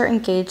officer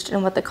engaged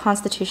in what the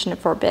Constitution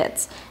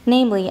forbids,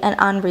 namely an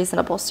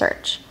unreasonable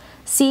search.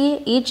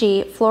 See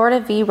e.g. Florida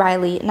v.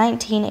 Riley,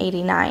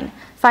 1989.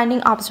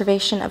 Finding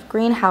observation of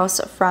greenhouse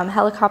from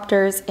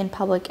helicopters in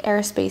public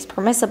airspace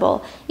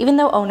permissible, even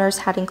though owners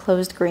had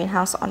enclosed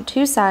greenhouse on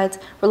two sides,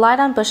 relied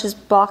on bushes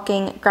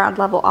blocking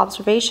ground-level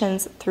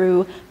observations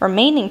through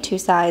remaining two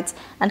sides,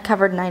 and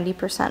covered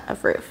 90%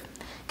 of roof.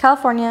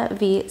 California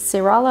v.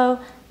 Cirallo,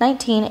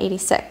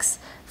 1986.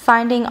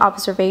 Finding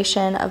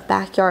observation of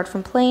backyard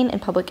from plane in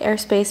public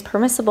airspace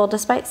permissible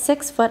despite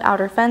 6-foot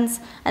outer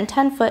fence and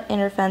 10-foot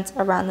inner fence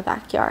around the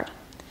backyard.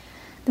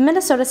 The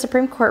Minnesota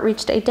Supreme Court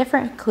reached a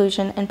different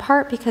conclusion in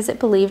part because it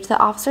believed that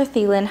Officer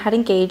Thielen had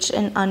engaged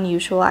in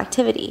unusual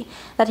activity,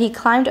 that he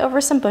climbed over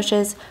some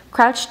bushes,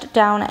 crouched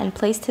down, and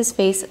placed his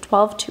face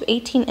 12 to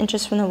 18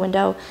 inches from the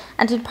window,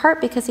 and in part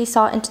because he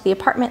saw into the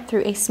apartment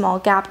through a small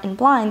gap in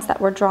blinds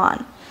that were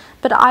drawn.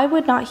 But I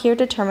would not here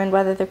determine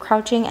whether the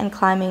crouching and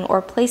climbing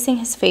or placing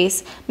his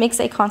face makes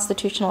a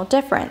constitutional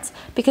difference,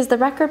 because the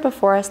record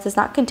before us does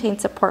not contain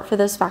support for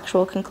those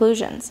factual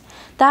conclusions.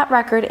 That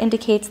record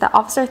indicates that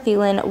Officer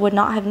Thielen would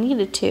not have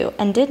needed to,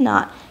 and did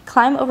not,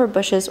 climb over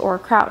bushes or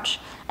crouch.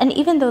 And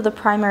even though the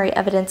primary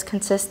evidence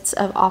consists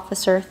of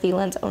Officer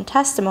Thielen's own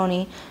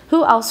testimony,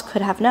 who else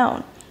could have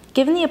known?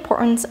 Given the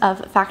importance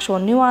of factual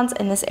nuance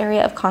in this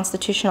area of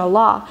constitutional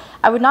law,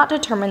 I would not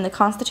determine the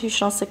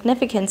constitutional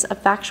significance of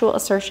factual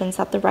assertions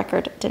that the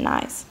record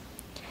denies.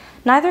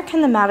 Neither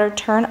can the matter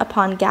turn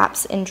upon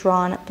gaps in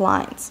drawn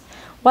blinds.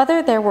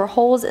 Whether there were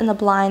holes in the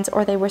blinds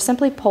or they were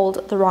simply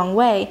pulled the wrong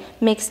way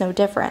makes no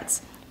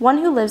difference. One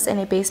who lives in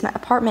a basement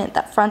apartment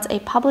that fronts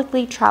a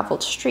publicly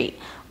traveled street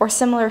or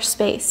similar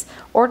space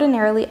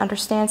ordinarily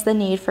understands the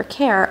need for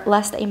care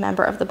lest a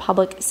member of the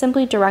public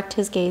simply direct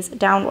his gaze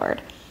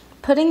downward.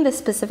 Putting the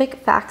specific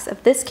facts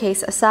of this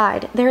case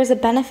aside, there is a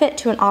benefit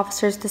to an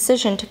officer's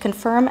decision to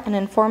confirm an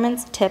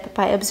informant's tip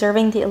by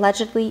observing the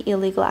allegedly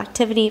illegal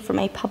activity from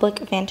a public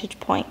vantage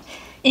point.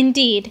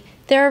 Indeed,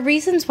 there are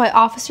reasons why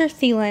Officer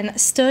Thielen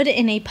stood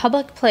in a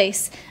public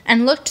place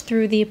and looked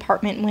through the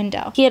apartment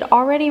window. He had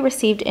already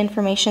received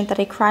information that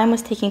a crime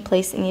was taking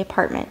place in the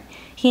apartment.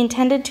 He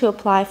intended to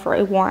apply for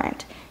a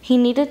warrant. He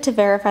needed to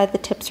verify the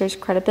tipster's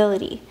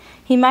credibility.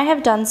 He might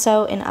have done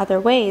so in other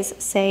ways,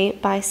 say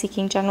by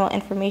seeking general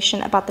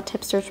information about the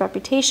tipster's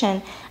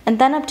reputation and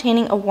then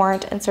obtaining a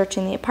warrant and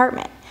searching the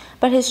apartment.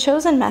 But his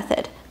chosen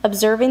method,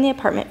 observing the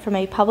apartment from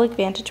a public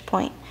vantage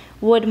point,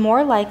 would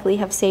more likely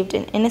have saved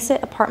an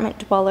innocent apartment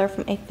dweller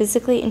from a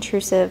physically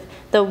intrusive,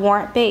 though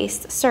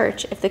warrant-based,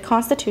 search if the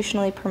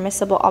constitutionally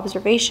permissible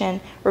observation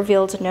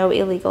revealed no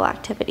illegal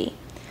activity.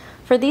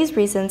 For these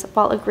reasons,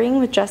 while agreeing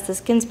with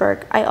Justice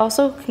Ginsburg, I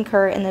also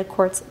concur in the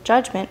court's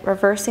judgment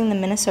reversing the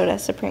Minnesota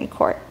Supreme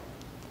Court.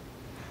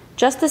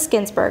 Justice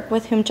Ginsburg,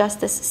 with whom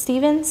Justice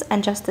Stevens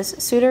and Justice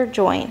Souter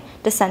join,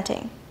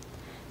 dissenting.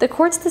 The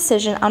court's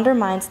decision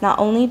undermines not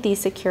only the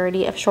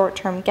security of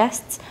short-term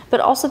guests, but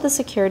also the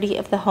security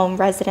of the home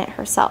resident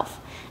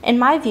herself. In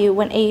my view,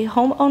 when a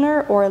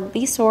homeowner or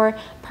lessor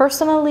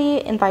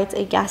personally invites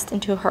a guest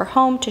into her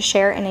home to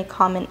share in a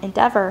common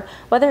endeavor,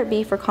 whether it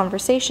be for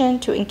conversation,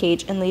 to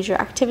engage in leisure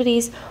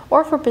activities,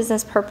 or for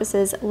business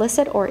purposes,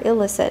 licit or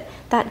illicit,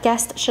 that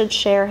guest should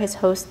share his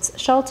host's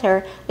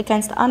shelter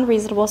against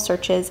unreasonable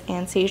searches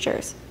and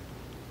seizures.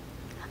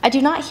 I do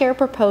not here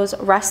propose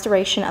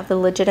restoration of the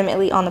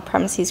legitimately on the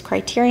premises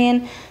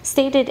criterion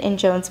stated in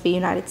Jones v.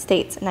 United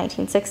States,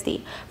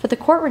 1960, for the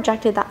court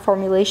rejected that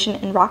formulation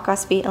in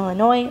Racas v.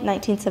 Illinois,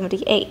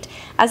 1978,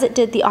 as it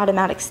did the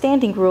automatic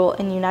standing rule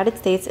in United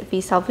States v.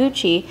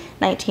 Salvucci,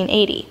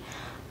 1980.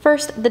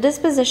 First, the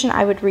disposition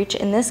I would reach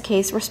in this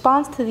case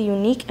responds to the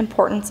unique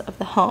importance of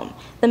the home,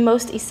 the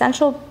most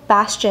essential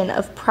bastion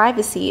of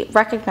privacy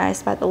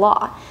recognized by the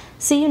law.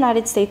 See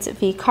United States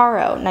v.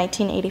 Caro,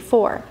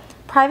 1984.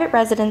 Private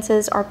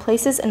residences are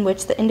places in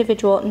which the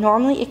individual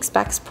normally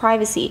expects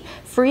privacy,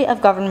 free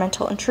of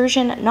governmental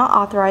intrusion, not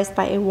authorized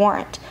by a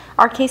warrant.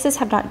 Our cases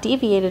have not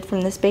deviated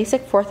from this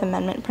basic Fourth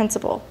Amendment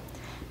principle.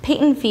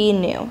 Payton v.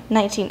 New,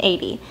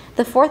 1980.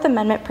 The Fourth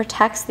Amendment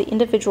protects the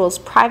individual's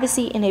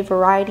privacy in a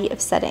variety of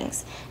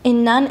settings.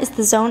 In none is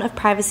the zone of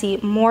privacy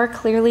more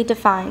clearly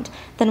defined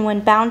than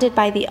when bounded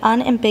by the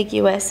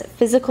unambiguous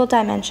physical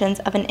dimensions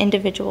of an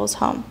individual's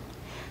home.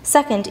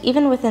 Second,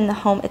 even within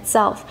the home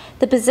itself,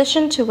 the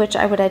position to which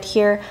I would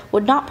adhere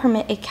would not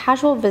permit a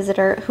casual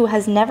visitor who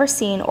has never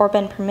seen or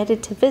been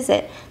permitted to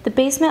visit the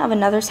basement of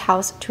another's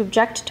house to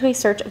object to a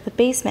search of the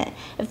basement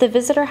if the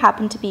visitor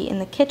happened to be in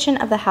the kitchen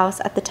of the house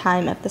at the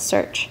time of the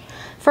search.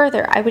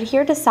 Further, I would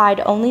here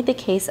decide only the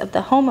case of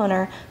the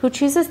homeowner who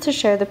chooses to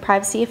share the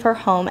privacy of her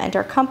home and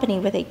her company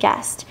with a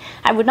guest.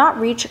 I would not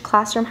reach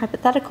classroom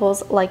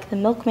hypotheticals like the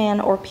milkman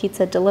or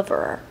pizza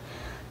deliverer.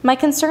 My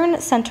concern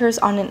centers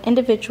on an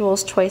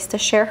individual's choice to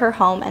share her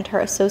home and her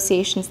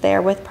associations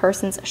there with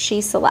persons she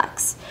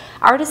selects.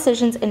 Our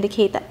decisions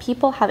indicate that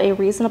people have a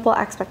reasonable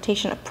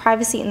expectation of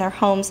privacy in their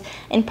homes,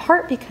 in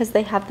part because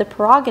they have the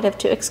prerogative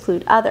to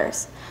exclude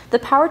others. The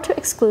power to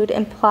exclude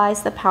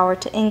implies the power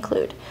to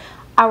include.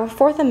 Our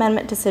Fourth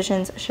Amendment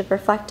decisions should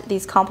reflect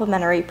these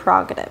complementary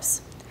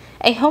prerogatives.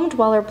 A home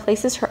dweller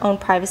places her own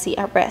privacy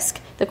at risk,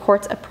 the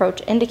court's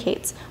approach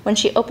indicates, when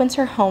she opens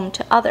her home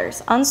to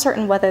others,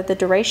 uncertain whether the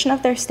duration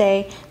of their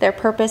stay, their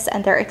purpose,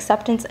 and their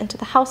acceptance into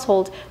the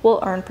household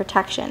will earn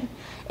protection.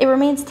 It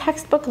remains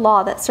textbook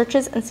law that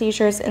searches and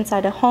seizures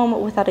inside a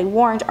home without a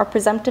warrant are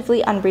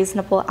presumptively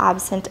unreasonable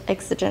absent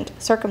exigent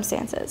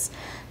circumstances.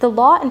 The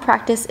law in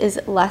practice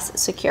is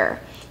less secure.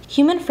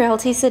 Human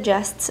frailty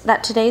suggests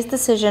that today's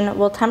decision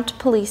will tempt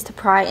police to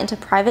pry into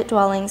private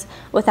dwellings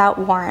without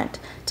warrant,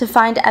 to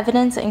find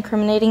evidence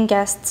incriminating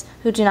guests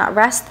who do not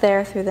rest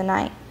there through the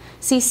night.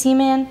 See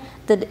Seaman,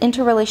 the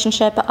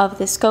interrelationship of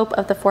the scope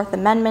of the Fourth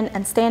Amendment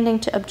and standing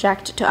to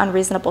object to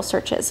unreasonable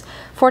searches.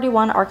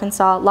 41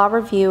 Arkansas Law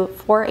Review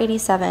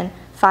 487,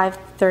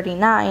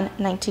 539,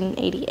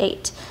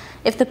 1988.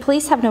 If the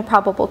police have no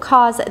probable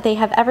cause, they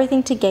have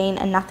everything to gain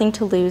and nothing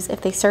to lose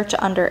if they search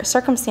under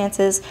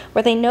circumstances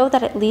where they know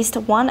that at least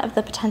one of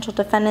the potential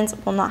defendants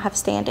will not have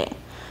standing.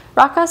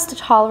 Racas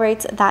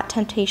tolerates that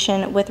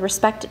temptation with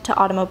respect to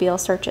automobile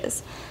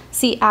searches.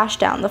 See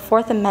Ashdown, the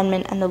Fourth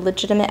Amendment and the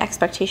Legitimate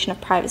Expectation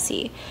of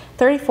Privacy.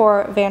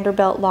 34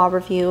 Vanderbilt Law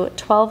Review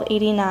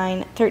 1289,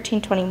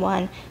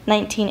 1321,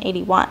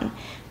 1981.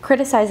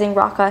 Criticizing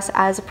Racas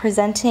as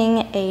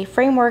presenting a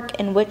framework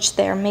in which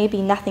there may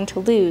be nothing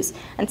to lose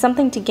and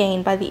something to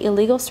gain by the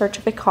illegal search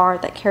of a car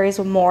that carries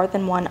more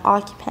than one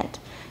occupant.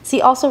 See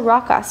also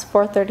Racas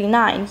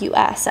 439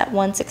 U.S. at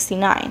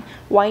 169,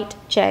 White,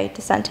 J.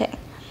 dissenting.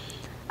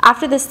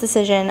 After this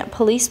decision,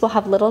 police will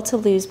have little to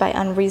lose by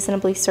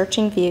unreasonably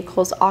searching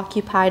vehicles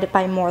occupied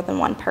by more than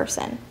one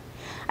person.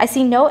 I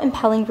see no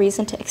impelling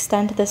reason to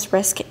extend this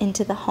risk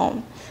into the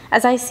home.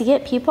 As I see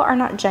it, people are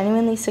not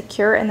genuinely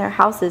secure in their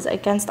houses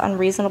against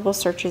unreasonable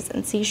searches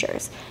and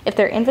seizures if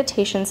their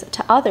invitations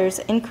to others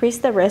increase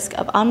the risk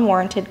of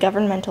unwarranted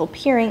governmental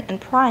peering and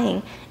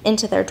prying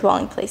into their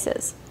dwelling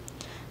places.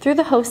 Through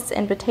the host's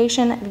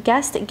invitation, the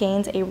guest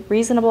gains a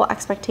reasonable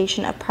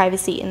expectation of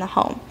privacy in the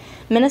home.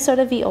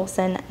 Minnesota v.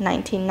 Olson,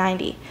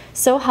 1990,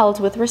 so held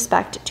with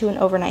respect to an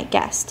overnight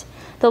guest.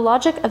 The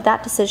logic of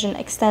that decision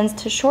extends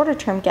to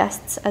shorter-term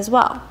guests as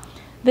well.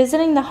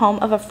 Visiting the home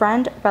of a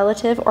friend,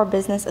 relative, or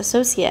business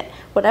associate,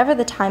 whatever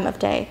the time of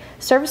day,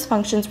 serves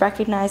functions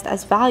recognized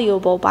as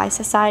valuable by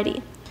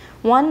society.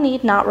 One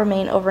need not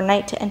remain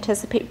overnight to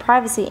anticipate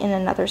privacy in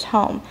another's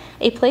home,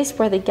 a place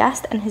where the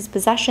guest and his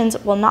possessions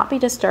will not be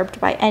disturbed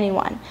by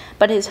anyone,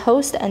 but his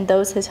host and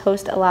those his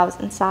host allows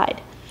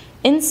inside.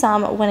 In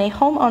sum, when a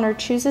homeowner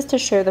chooses to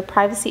share the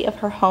privacy of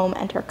her home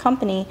and her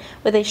company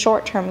with a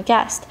short-term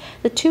guest,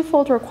 the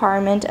twofold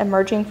requirement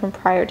emerging from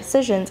prior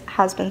decisions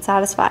has been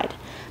satisfied.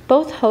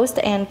 Both host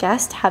and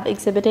guest have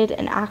exhibited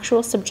an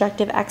actual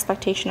subjective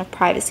expectation of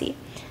privacy.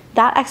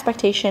 That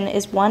expectation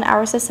is one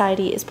our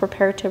society is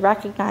prepared to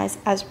recognize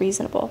as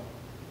reasonable.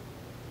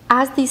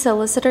 As the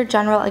Solicitor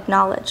General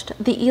acknowledged,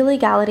 the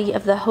illegality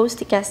of the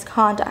host-guest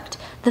conduct,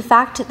 the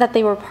fact that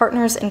they were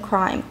partners in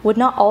crime, would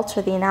not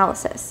alter the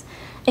analysis.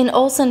 In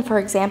Olson, for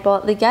example,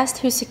 the guest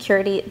whose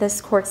security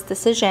this court's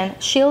decision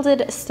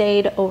shielded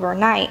stayed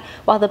overnight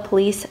while the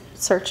police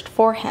searched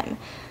for him.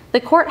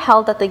 The court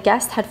held that the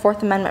guest had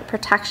Fourth Amendment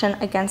protection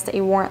against a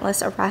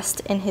warrantless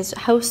arrest in his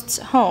host's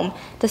home,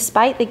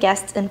 despite the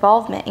guest's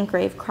involvement in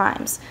grave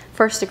crimes,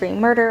 first-degree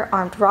murder,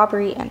 armed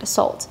robbery, and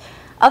assault.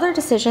 Other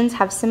decisions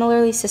have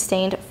similarly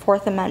sustained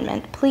Fourth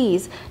Amendment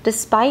pleas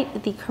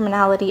despite the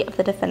criminality of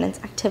the defendant's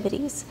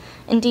activities.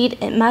 Indeed,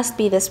 it must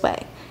be this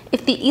way.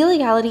 If the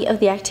illegality of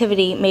the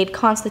activity made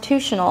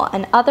constitutional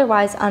an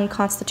otherwise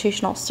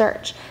unconstitutional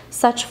search,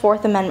 such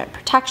Fourth Amendment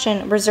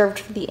protection, reserved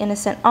for the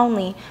innocent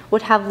only,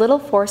 would have little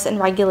force in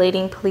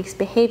regulating police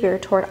behavior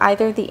toward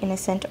either the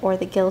innocent or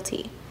the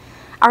guilty.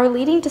 Our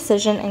leading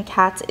decision in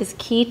Katz is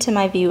key to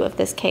my view of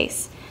this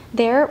case.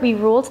 There, we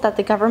ruled that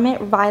the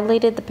government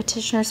violated the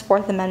petitioner's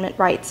Fourth Amendment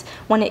rights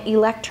when it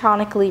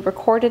electronically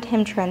recorded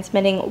him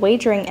transmitting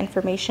wagering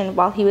information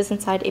while he was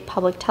inside a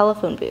public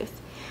telephone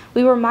booth.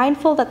 We were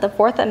mindful that the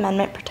Fourth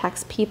Amendment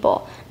protects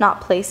people,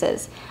 not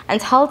places, and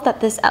held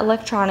that this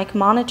electronic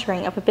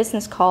monitoring of a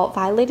business call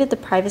violated the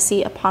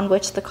privacy upon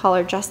which the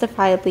caller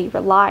justifiably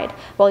relied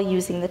while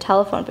using the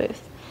telephone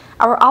booth.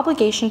 Our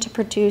obligation to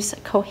produce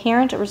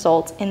coherent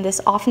results in this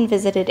often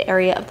visited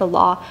area of the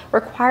law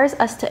requires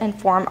us to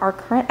inform our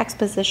current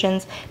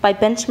expositions by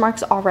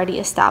benchmarks already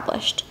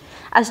established.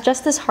 As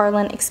Justice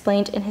Harlan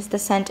explained in his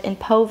dissent in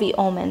Poe v.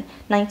 Ullman,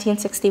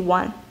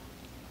 1961,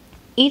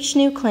 each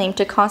new claim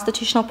to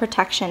constitutional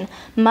protection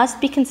must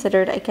be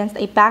considered against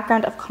a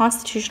background of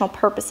constitutional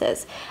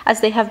purposes,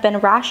 as they have been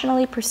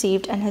rationally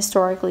perceived and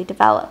historically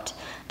developed.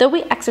 Though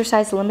we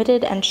exercise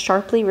limited and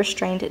sharply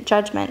restrained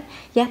judgment,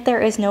 yet there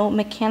is no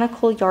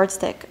mechanical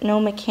yardstick, no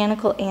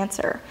mechanical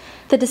answer.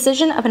 The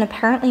decision of an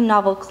apparently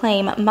novel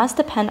claim must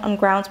depend on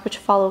grounds which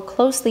follow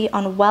closely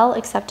on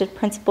well-accepted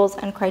principles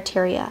and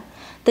criteria.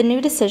 The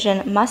new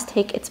decision must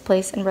take its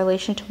place in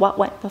relation to what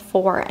went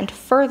before and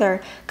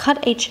further cut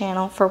a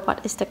channel for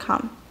what is to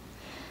come.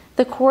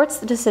 The court's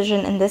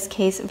decision in this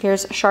case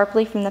veers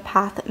sharply from the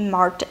path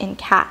marked in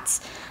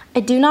Katz.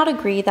 I do not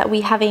agree that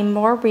we have a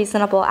more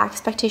reasonable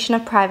expectation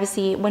of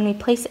privacy when we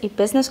place a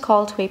business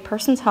call to a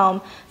person's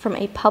home from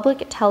a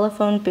public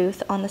telephone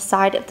booth on the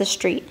side of the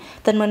street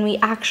than when we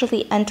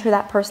actually enter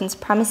that person's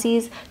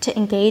premises to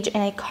engage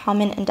in a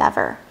common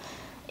endeavor.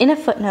 In a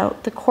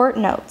footnote, the court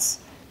notes,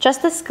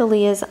 Justice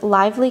Scalia's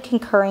lively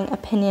concurring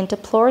opinion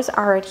deplores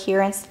our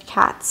adherence to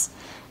Katz.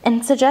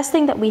 In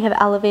suggesting that we have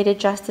elevated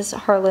Justice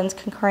Harlan's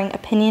concurring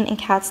opinion in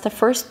Katz to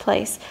first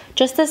place,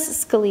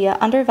 Justice Scalia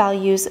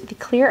undervalues the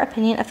clear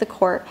opinion of the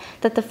court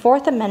that the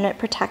Fourth Amendment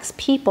protects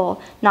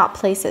people, not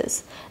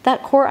places.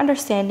 That core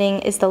understanding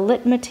is the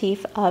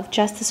leitmotif of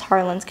Justice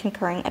Harlan's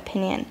concurring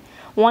opinion.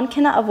 One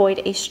cannot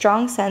avoid a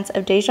strong sense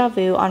of déjà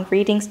vu on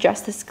reading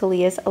Justice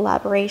Scalia's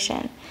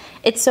elaboration.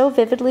 It so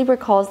vividly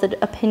recalls the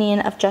opinion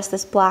of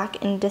Justice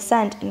Black in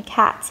dissent in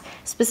Katz,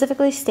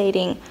 specifically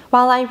stating,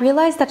 "While I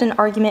realize that an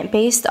argument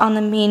based on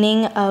the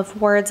meaning of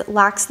words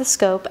lacks the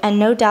scope and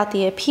no doubt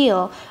the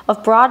appeal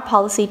of broad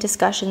policy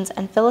discussions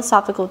and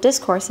philosophical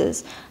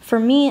discourses, for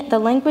me, the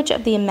language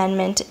of the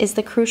amendment is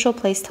the crucial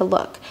place to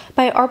look.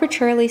 By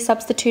arbitrarily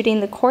substituting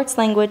the court's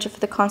language for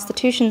the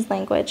Constitution's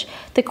language,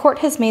 the court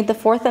has made the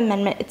Fourth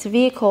Amendment its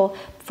vehicle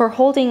for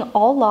holding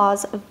all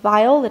laws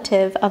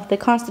violative of the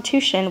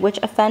Constitution which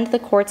offend the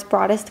court's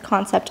broadest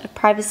concept of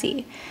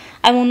privacy.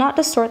 I will not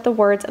distort the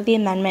words of the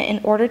amendment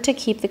in order to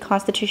keep the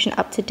Constitution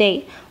up to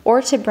date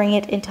or to bring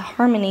it into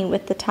harmony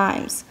with the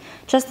times."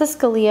 Justice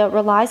Scalia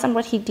relies on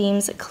what he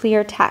deems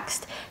clear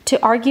text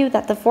to argue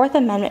that the Fourth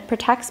Amendment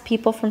protects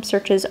people from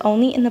searches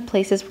only in the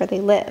places where they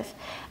live.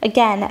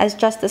 Again, as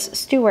Justice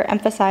Stewart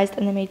emphasized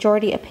in the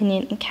majority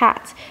opinion in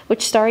Katz,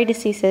 which stare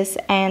decisis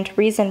and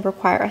reason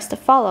require us to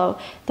follow,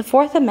 the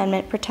Fourth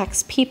Amendment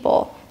protects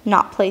people,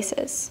 not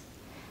places.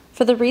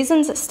 For the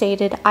reasons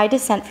stated, I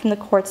dissent from the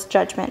court's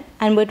judgment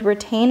and would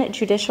retain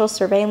judicial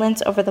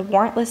surveillance over the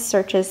warrantless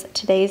searches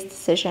today's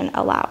decision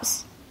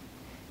allows.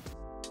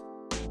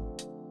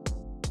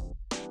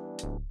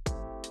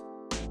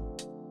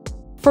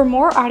 For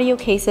more audio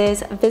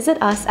cases,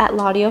 visit us at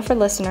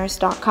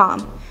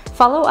laudioforlisteners.com.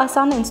 Follow us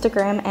on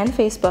Instagram and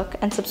Facebook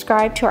and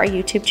subscribe to our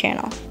YouTube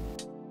channel.